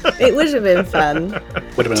 It would have been fun.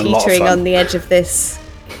 Would have been a lot of Teetering fun. on the edge of this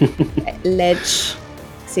ledge.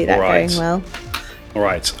 See that going well. All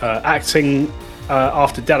right. Acting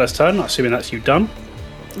after Della's turn, assuming that's you done.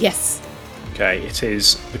 Yes. Okay, it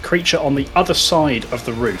is the creature on the other side of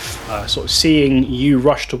the roof, sort of seeing you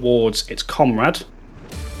rush towards its comrade.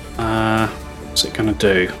 What's it going to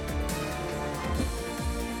do?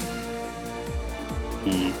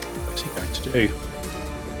 What's he going to do?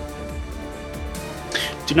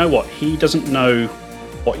 Do you know what? He doesn't know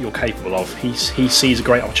what you're capable of. He sees a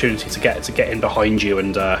great opportunity to get in behind you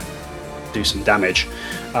and do some damage.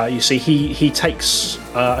 You see, he takes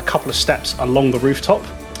a couple of steps along the rooftop.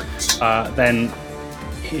 Then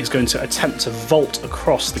he is going to attempt to vault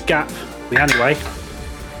across the gap, the alleyway.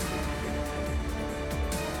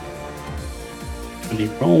 And he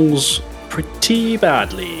rolls pretty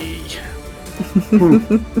badly.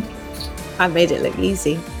 I made it look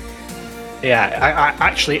easy. Yeah, I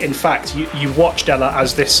actually, in fact, you watch Della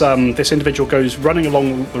as this individual goes running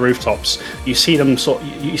along the rooftops. You see them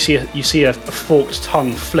you see a forked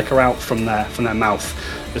tongue flicker out from their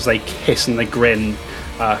mouth as they hiss and they grin,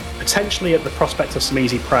 potentially at the prospect of some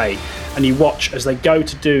easy prey. And you watch as they go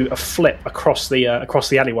to do a flip across the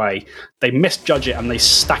alleyway. They misjudge it and they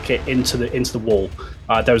stack it into the wall.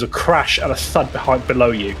 There is a crash and a thud below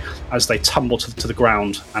you as they tumble to the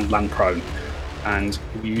ground and land prone. And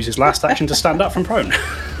he will use his last action to stand up from prone.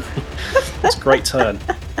 That's a great turn.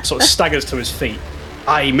 Sort of staggers to his feet.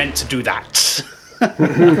 I meant to do that.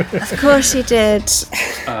 Of course you did.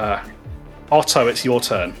 Otto, it's your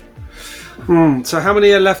turn. So how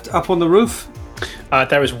many are left up on the roof?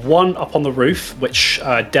 There is one up on the roof, which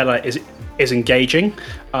Della is engaging.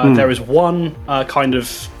 There is one kind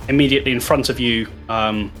of immediately in front of you.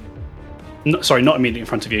 Not immediately in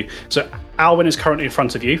front of you. So Alwyn is currently in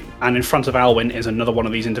front of you, and in front of Alwyn is another one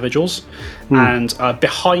of these individuals. And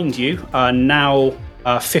behind you, now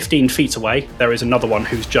 15 feet away, there is another one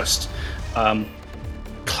who's just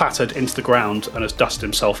clattered into the ground and has dusted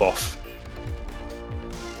himself off.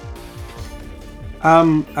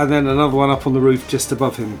 And then another one up on the roof just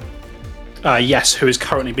above him. Yes, who is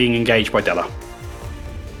currently being engaged by Della.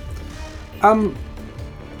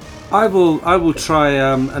 I will try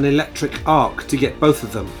an electric arc to get both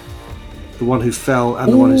of them. The one who fell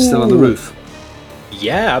and the one who's still on the roof.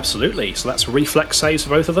 Yeah, absolutely. So that's reflex saves for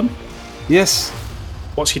both of them? Yes.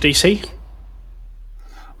 What's your DC?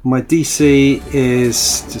 My DC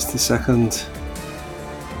is... just a second.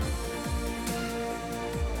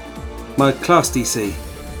 My class DC.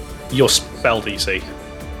 Your spell DC.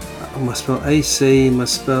 My spell AC, my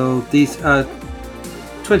spell DC...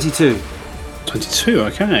 22. 22,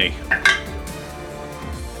 okay.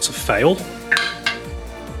 That's a fail.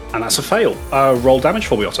 And that's a fail. Roll damage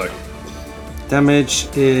for me, Otto. Damage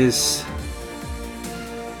is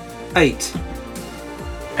 8.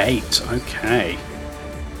 8, okay.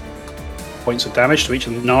 Points of damage to each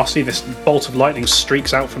of them. Nasty. This bolt of lightning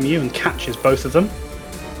streaks out from you and catches both of them.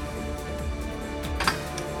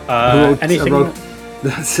 Anything?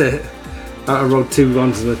 That's it. I rolled 2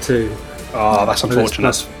 1s and a 2. Oh, that's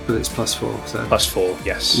unfortunate. But it's plus 4. So. Plus 4,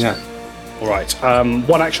 yes. Yeah. All right.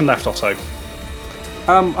 One action left, Otto.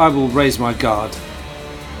 I will raise my guard.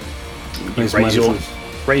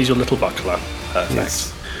 Raise your little buckler. Perfect.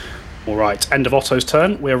 Yes. All right. End of Otto's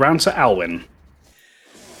turn. We're round to Alwyn.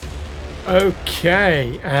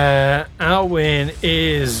 Okay. Alwyn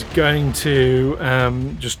is going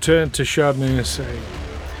to just turn to Chardonnay and say,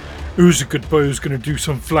 "Who's a good boy who's going to do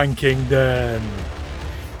some flanking then?"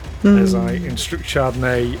 As I instruct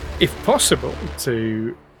Chardonnay, if possible,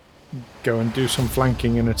 to go and do some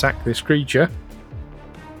flanking and attack this creature.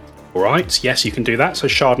 All right, yes, you can do that. So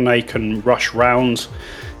Chardonnay can rush round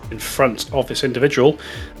in front of this individual.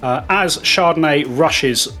 As Chardonnay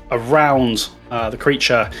rushes around the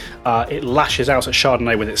creature, it lashes out at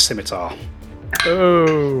Chardonnay with its scimitar.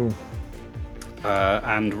 Oh.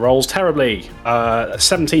 And rolls terribly.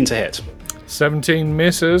 17 to hit. 17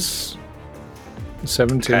 misses.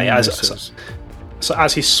 17 misses. So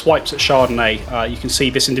as he swipes at Chardonnay, you can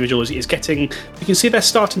see this individual is getting... You can see they're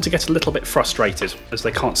starting to get a little bit frustrated as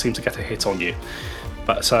they can't seem to get a hit on you.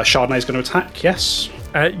 But Chardonnay's going to attack, yes?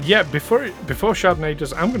 Yeah, before Chardonnay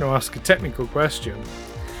does, I'm going to ask a technical question.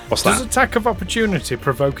 What's that? Does attack of opportunity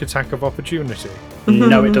provoke attack of opportunity?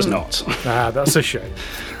 No, it does not. That's a shame.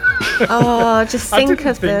 Oh, just think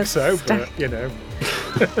of think so, but, you know.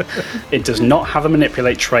 It does not have a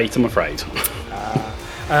manipulate trait, I'm afraid.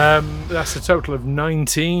 That's a total of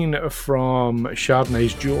 19 from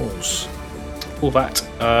Chardonnay's jaws. All that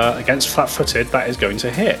against flat-footed, that is going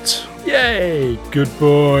to hit. Yay! Good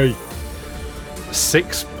boy.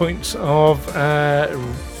 6 points of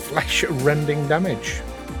flesh-rending damage.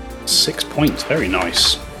 6 points, very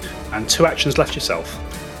nice. And 2 actions left yourself.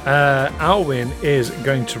 Alwyn is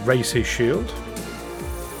going to raise his shield.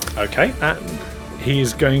 Okay. And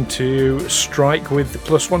he's going to strike with the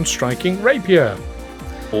 +1 striking rapier.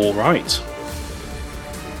 All right.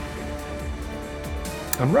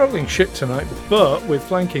 I'm rolling shit tonight, but with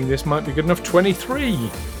flanking, this might be good enough. 23.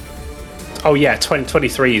 Oh yeah,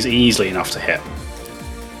 23 is easily enough to hit.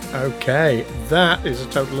 Okay, that is a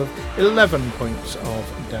total of 11 points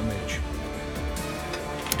of damage.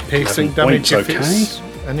 Piercing damage, if it's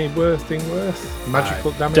anything worth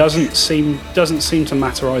magical damage. Doesn't seem to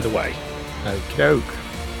matter either way. Okie doke.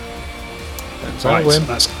 That's right, Alwyn. so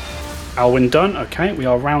that's Alwyn done. Okay, we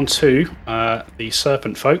are round 2. The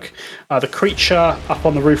serpent folk. The creature up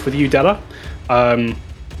on the roof with you, Della.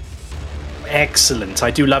 Excellent.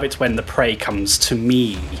 I do love it when the prey comes to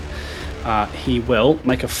me. He will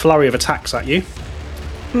make a flurry of attacks at you.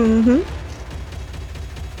 Mm-hmm.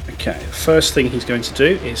 Okay, the first thing he's going to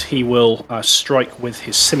do is he will strike with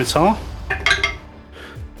his scimitar.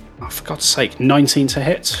 Oh, for God's sake, 19 to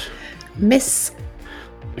hit. Miss.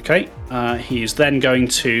 Okay, he is then going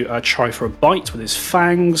to try for a bite with his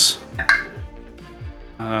fangs.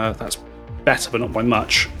 That's better, but not by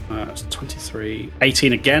much. That's 23.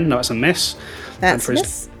 18 again, no, that's a miss. That's for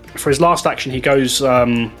miss. For his last action, he goes...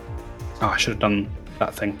 I should have done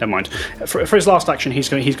that thing. Never mind. For his last action, he's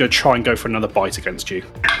going to try and go for another bite against you.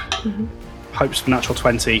 Mm-hmm. Hopes for natural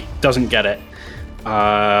 20. Doesn't get it.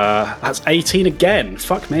 That's 18 again.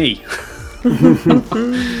 Fuck me.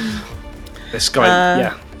 This guy,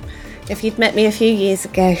 yeah. If you'd met me a few years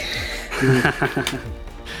ago. There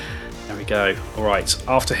we go. All right.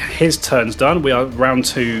 After his turn's done, we are round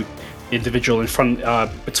to the individual in front,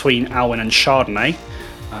 between Alwyn and Chardonnay.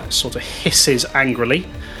 Sort of hisses angrily.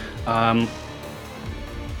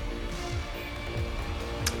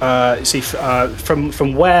 See,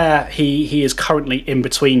 from where he is currently in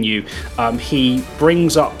between you, he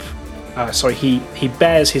brings up he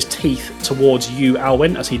bares his teeth towards you,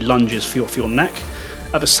 Alwyn, as he lunges for your neck.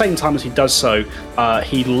 At the same time as he does so,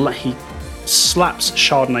 he slaps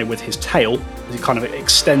Chardonnay with his tail as he kind of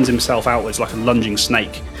extends himself outwards like a lunging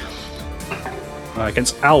snake.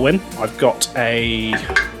 Against Alwyn, I've got a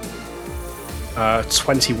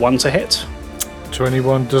 21 to hit.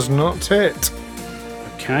 21 does not hit.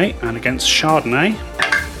 Okay, and against Chardonnay,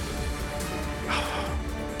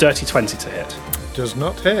 dirty 20 to hit. Does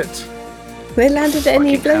not hit. They landed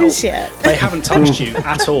any Fucking blows hell. yet? They haven't touched you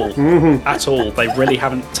at all. At all. They really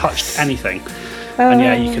haven't touched anything. And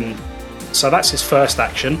yeah, you can... So that's his first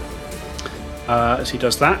action. As he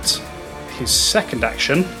does that. His second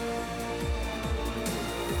action...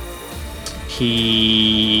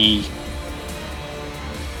 He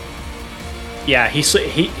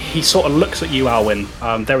sort of looks at you, Alwyn.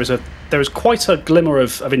 There is quite a glimmer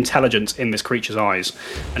of intelligence in this creature's eyes,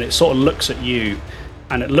 and it sort of looks at you,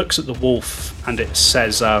 and it looks at the wolf, and it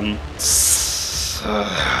says,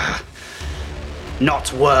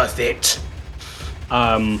 "Not worth it."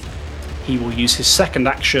 He will use his second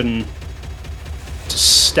action to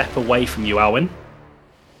step away from you, Alwyn,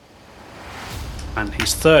 and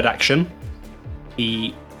his third action,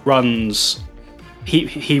 he runs.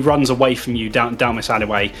 He runs away from you down this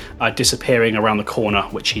alleyway, disappearing around the corner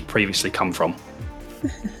which he'd previously come from.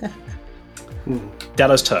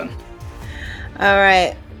 Della's turn. All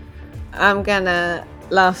right, I'm gonna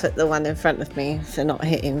laugh at the one in front of me for not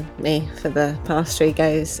hitting me for the past 3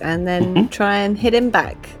 goes, and then try and hit him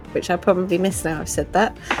back, which I'll probably miss now I've said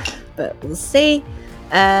that, but we'll see.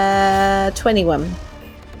 21.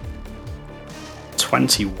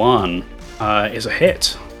 21 is a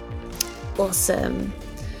hit. Awesome.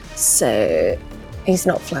 So he's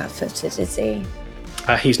not flat-footed, is he?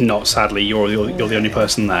 He's not, sadly. You're the only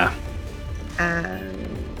person there. And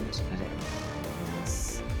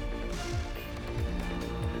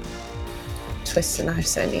twist the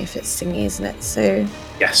knife's only if it's stingy, isn't it? So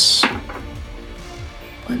Yes.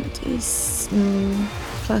 1d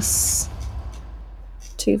plus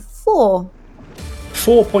 2, 4.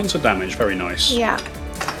 4 points of damage. Very nice. Yeah.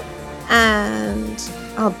 And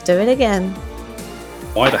I'll do it again.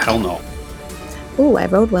 Why the hell not? Ooh, I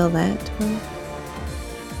rolled well there.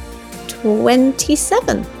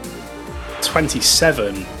 27.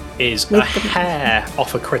 27 is a hair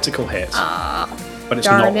off a critical hit. But it's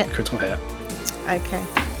not a critical hit. Okay.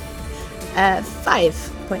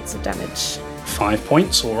 5 points of damage. 5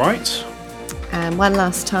 points, alright. And one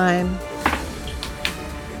last time.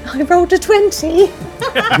 I rolled a 20.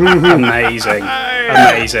 Amazing.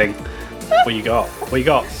 Amazing. What you got?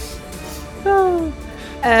 Oh.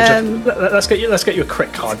 Let's get you a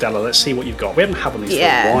crit card, Della. Let's see what you've got. We haven't had one of these for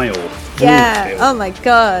a while. Yeah. Oh my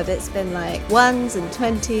god, it's been like 1s and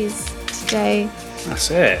 20s today. That's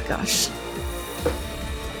it. Gosh.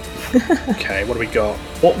 Okay, what do we got?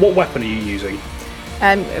 What weapon are you using?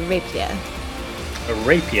 A rapier. A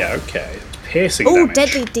rapier. Okay. Piercing Oh, damage.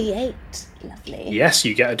 deadly D8. Lovely. Yes,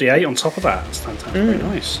 you get a D8 on top of that. That's fantastic. Very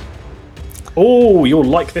nice. Oh, you'll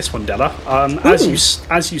like this one, Della.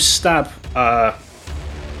 As you stab.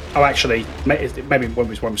 Actually, maybe it won't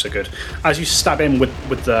be so good. As you stab him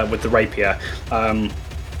with the rapier,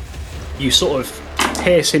 you sort of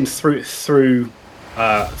pierce him through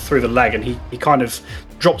the leg, and he kind of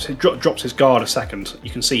drops his guard a second. You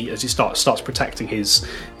can see as he starts protecting his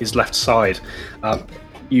left side.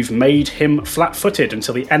 You've made him flat-footed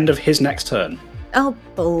until the end of his next turn. Oh,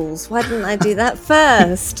 balls. Why didn't I do that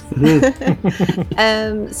first?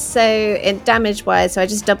 So, in damage-wise, so I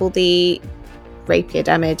just double the rapier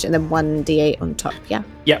damage and then 1d8 on top, yeah?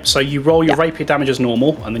 Yep, so you roll your rapier damage as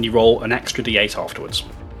normal, and then you roll an extra d8 afterwards.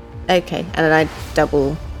 Okay, and then I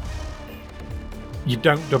double... You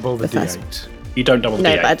don't double the d8. You don't double the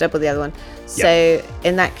no, d8. but I double the other one. So,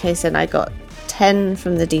 in that case, then I got 10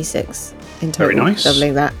 from the d6 in total. Very nice.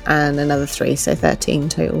 Doubling that, and another 3, so 13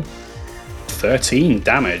 total. 13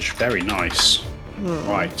 damage, very nice.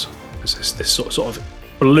 Right, this sort of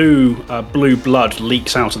blue blood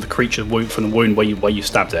leaks out of the creature from the wound where you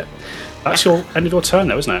stabbed it. That's your end of your turn,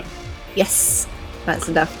 though, isn't it? Yes, that's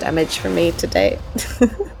enough damage for me to date.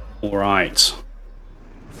 All right.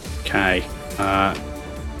 Okay.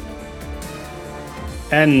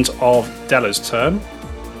 End of Della's turn.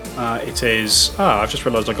 It is. I've just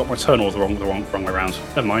realised I got my turn all the wrong way around.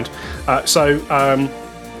 Never mind. So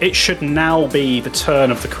it should now be the turn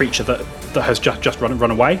of the creature that has just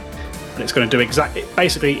run away, and it's going to do exactly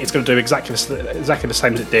the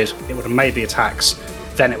same as it did. It would have made the attacks,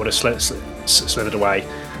 then it would have slithered away.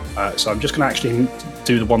 So I'm just going to actually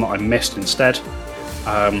do the one that I missed instead.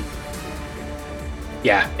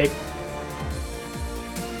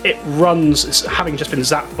 it runs, having just been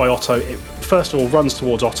zapped by Otto, it first of all runs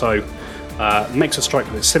towards Otto, makes a strike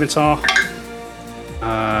with its scimitar.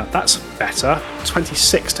 That's better.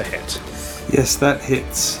 26 to hit. Yes, that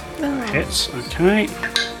hits. Hits, okay.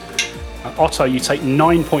 Otto, you take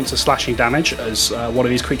 9 points of slashing damage as one of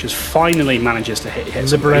these creatures finally manages to hit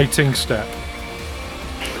Liberating step.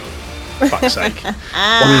 Fuck's sake.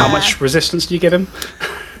 How much resistance do you give him?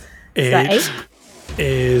 It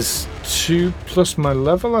is 2 plus my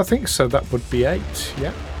level, I think, so that would be 8,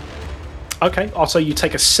 yeah. Okay, Otto, you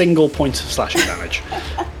take a single point of slashing damage.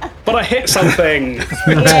 But I hit something!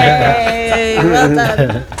 Yay! Well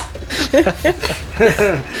done.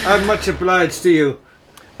 I'm much obliged to you.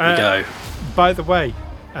 There we go. By the way,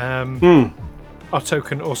 Otto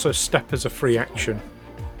can also step as a free action.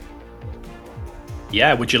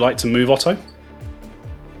 Yeah, would you like to move, Otto?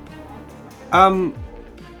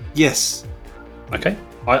 Yes. Okay.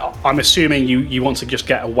 I'm assuming you want to just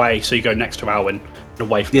get away, so you go next to Alwyn and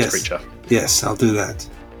away from this creature. Yes, I'll do that.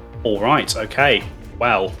 All right, okay.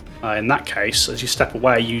 Well, in that case, as you step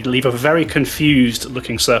away, you leave a very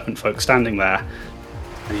confused-looking serpent folk standing there,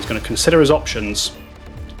 and he's going to consider his options.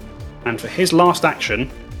 And for his last action,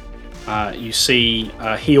 you see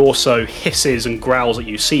he also hisses and growls at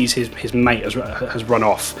you, sees his mate has run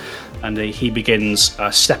off, and he begins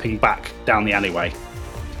stepping back down the alleyway.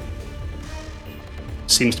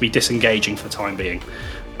 Seems to be disengaging for the time being.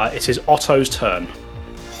 It is Otto's turn.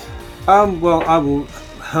 Well, I will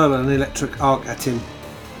hurl an electric arc at him,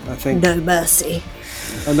 I think. No mercy.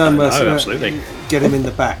 No mercy. No, absolutely. Get him in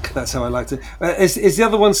the back. That's how I like to. Is the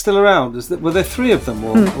other one still around? Were there 3 of them,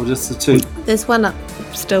 or just the 2? There's one up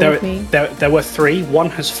still with me. There were 3. One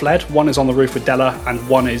has fled, one is on the roof with Della, and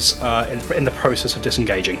one is in the process of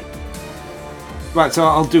disengaging. Right, so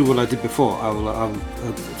I'll do what I did before. I'll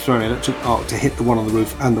throw an electric arc to hit the one on the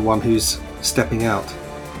roof and the one who's stepping out.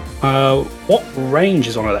 What range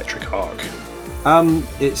is on electric arc?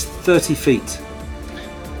 It's 30 feet.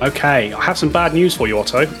 Okay, I have some bad news for you,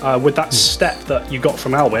 Otto. With that step that you got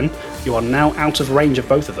from Alwyn, you are now out of range of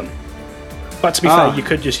both of them. But to be fair, you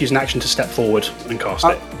could just use an action to step forward and cast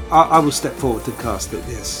it. I will step forward to cast it,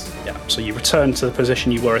 yes. Yeah, so you return to the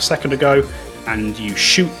position you were a second ago, and you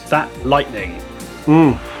shoot that lightning.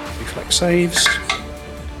 Reflex saves.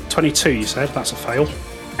 22, you said. That's a fail.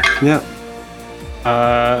 Yeah.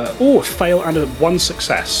 Fail and 1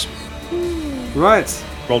 success. Right.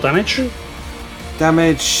 Roll damage.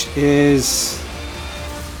 Damage is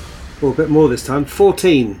a bit more this time.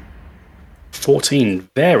 14. 14.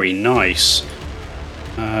 Very nice.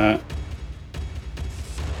 So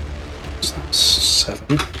that's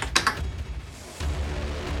 7.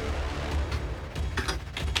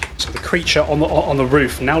 So the creature on the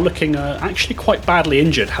roof now looking actually quite badly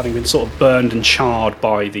injured, having been sort of burned and charred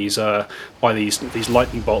by these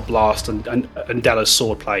lightning bolt blasts and Della's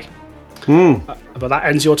swordplay. But that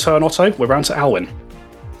ends your turn, Otto. We're round to Alwyn.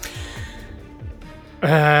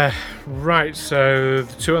 Right, so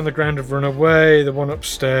the 2 on the ground have run away. The one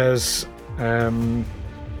upstairs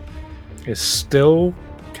is still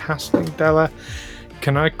casting Della.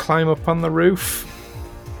 Can I climb up on the roof?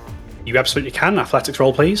 You absolutely can. Athletics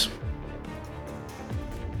roll, please.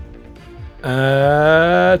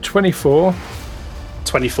 24.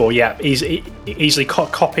 24, yeah. Easily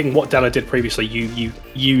copying what Della did previously. You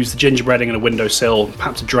use the gingerbreading and a windowsill,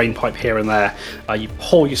 perhaps a drain pipe here and there. You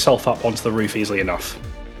pull yourself up onto the roof easily enough.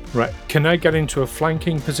 Right. Can I get into a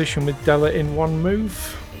flanking position with Della in one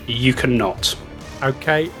move? You cannot.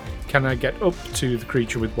 Okay. Can I get up to the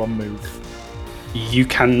creature with one move? You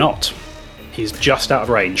cannot. He's just out of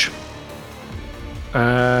range.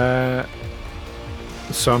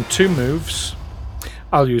 So I'm 2 moves.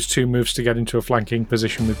 I'll use 2 moves to get into a flanking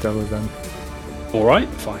position with Della then. All right,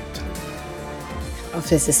 fine.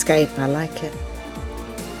 Office escape, I like it.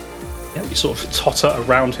 Yeah, you sort of totter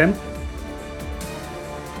around him.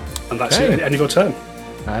 And that's it, end of your turn.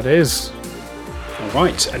 That is. All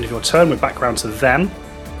right, end of your turn. We're back round to them.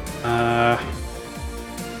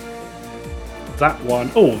 That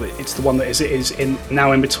one, it's the one that is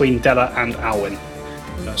now in between Della and Alwyn.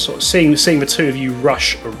 Sort of seeing the 2 of you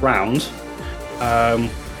rush around.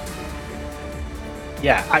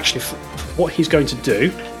 Actually, what he's going to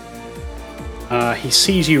do, he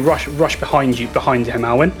sees you rush behind him,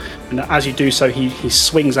 Alwyn, and as you do so, he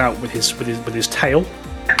swings out with his tail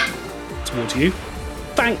towards you.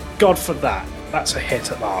 Thank God for that. That's a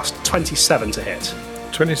hit at last. 27 to hit.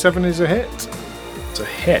 27 is a hit. It's a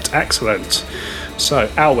hit. Excellent. So,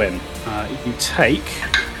 Alwyn, you take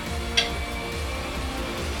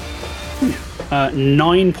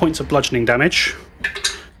 9 points of bludgeoning damage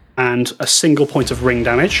and a single point of ring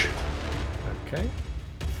damage. Okay.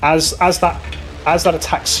 As that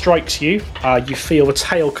attack strikes you, you feel the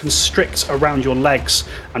tail constrict around your legs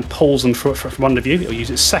and pulls them from under you. It'll use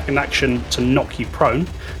its second action to knock you prone.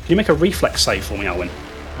 Can you make a reflex save for me, Alwyn?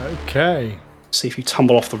 Okay. See if you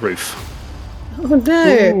tumble off the roof. Oh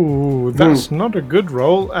no! Ooh, that's not a good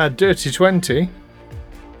roll. Dirty 20.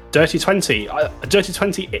 Dirty 20. A dirty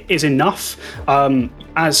 20 is enough.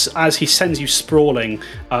 As he sends you sprawling,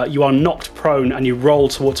 you are knocked prone and you roll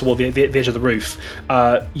toward the edge of the roof.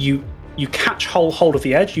 You catch hold of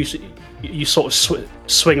the edge. You sort of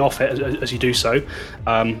swing off it as you do so.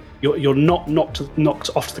 You're not knocked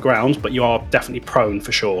off to the ground, but you are definitely prone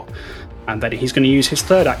for sure. And then he's going to use his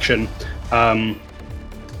third action to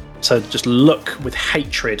just look with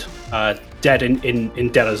hatred dead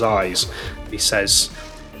in Della's eyes. He says,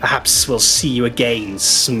 "Perhaps we'll see you again,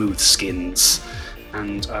 smooth skins."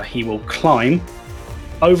 And he will climb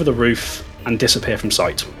over the roof and disappear from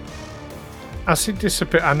sight. As he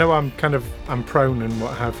disappears, I know I'm prone and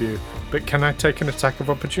what have you, but can I take an attack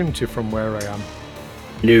of opportunity from where I am?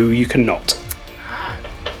 No, you cannot.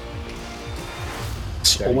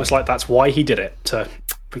 It's almost like that's why he did it, to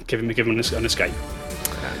give him an escape.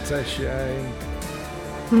 That's a shame.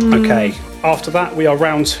 Okay, after that we are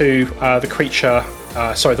round to the creature,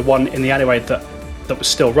 the one in the alleyway that was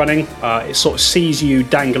still running. It sort of sees you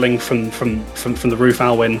dangling from the roof,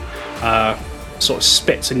 Alwyn, sort of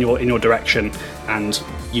spits in your direction and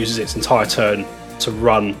uses its entire turn to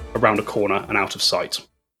run around a corner and out of sight.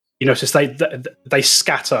 You notice they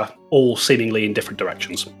scatter all seemingly in different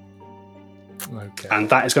directions. Okay. And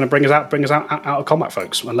that is going to bring us out of combat,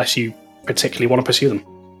 folks, unless you particularly want to pursue them.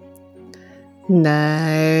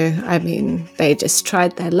 No, I mean, they just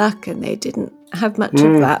tried their luck and they didn't have much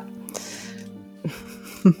of that.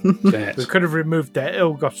 We could have removed their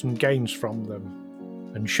ill-gotten gains from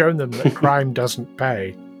them and shown them that crime doesn't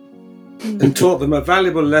pay. And taught them a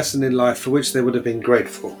valuable lesson in life for which they would have been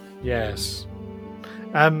grateful. Yes.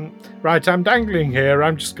 Right, I'm dangling here.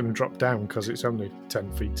 I'm just going to drop down because it's only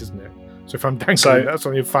 10 feet, isn't it? So if I'm dangling, that's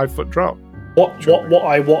only a 5-foot drop. What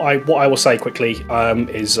I will say quickly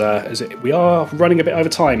is we are running a bit over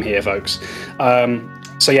time here, folks.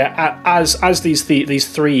 So yeah, as these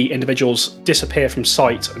three individuals disappear from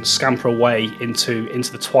sight and scamper away into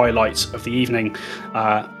the twilight of the evening,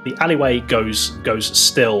 the alleyway goes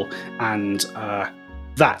still, and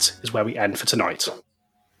that is where we end for tonight.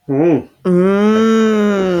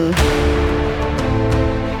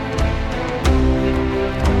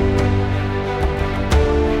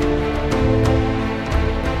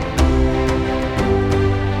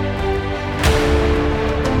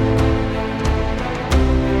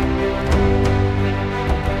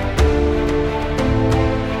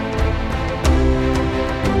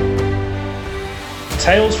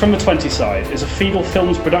 Tales from the 20 Side is a Feeble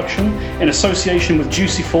Films production in association with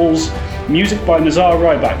Juicy Falls, music by Nazar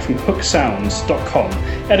Ryback from hooksounds.com,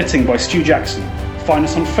 editing by Stu Jackson. Find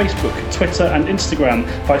us on Facebook, Twitter and Instagram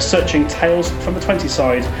by searching Tales from the 20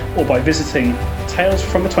 Side or by visiting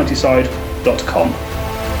talesfromthe20side.com.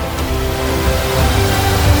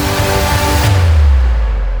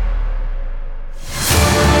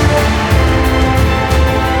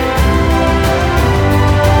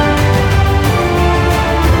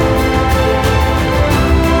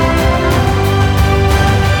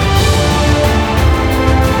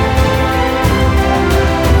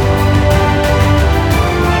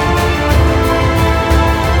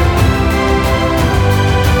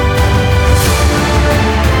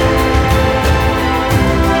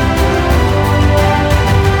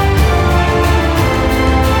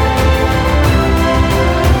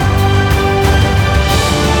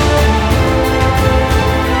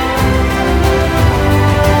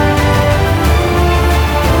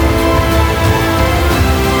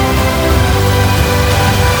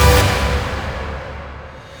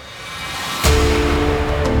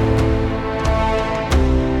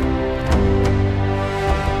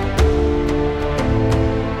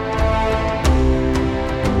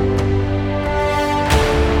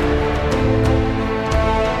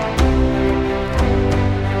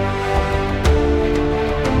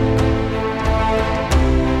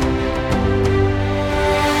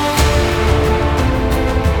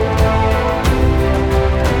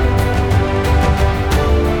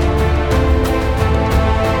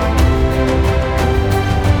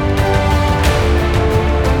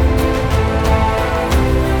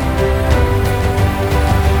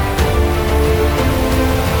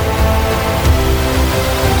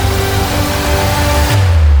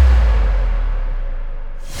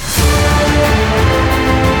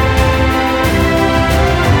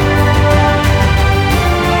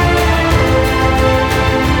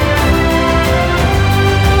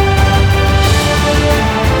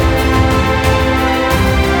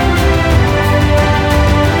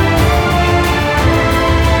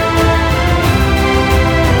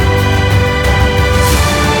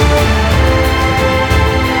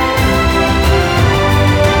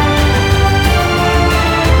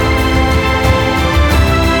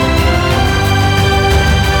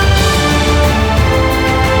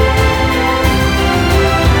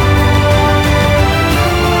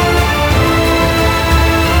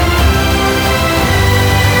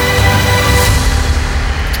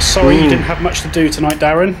 sorry you didn't have much to do tonight,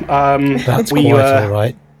 Darren. That's quite all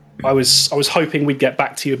right. I was hoping we'd get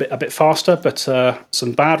back to you a bit faster, but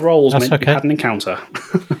some bad rolls meant we had an encounter.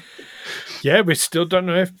 Yeah, we still don't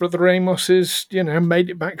know if Brother Amos has, made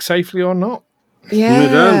it back safely or not.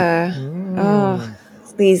 Yeah. Oh,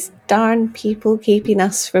 these darn people keeping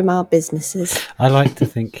us from our businesses. I like to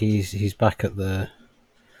think he's back at the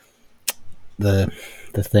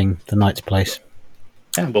Knight's place.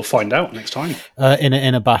 Yeah, we'll find out next time. In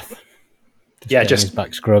a bath. Just his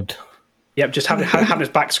back scrubbed. Yep, just having his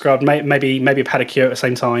back scrubbed. Maybe a pedicure at the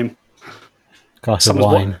same time. Glass of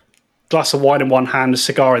wine in one hand, a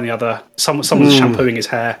cigar in the other. Someone's shampooing his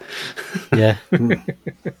hair. Yeah.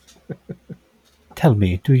 Tell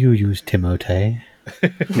me, do you use Timotei?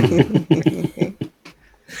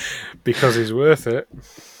 Because he's worth it.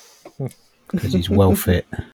 Because he's well fit.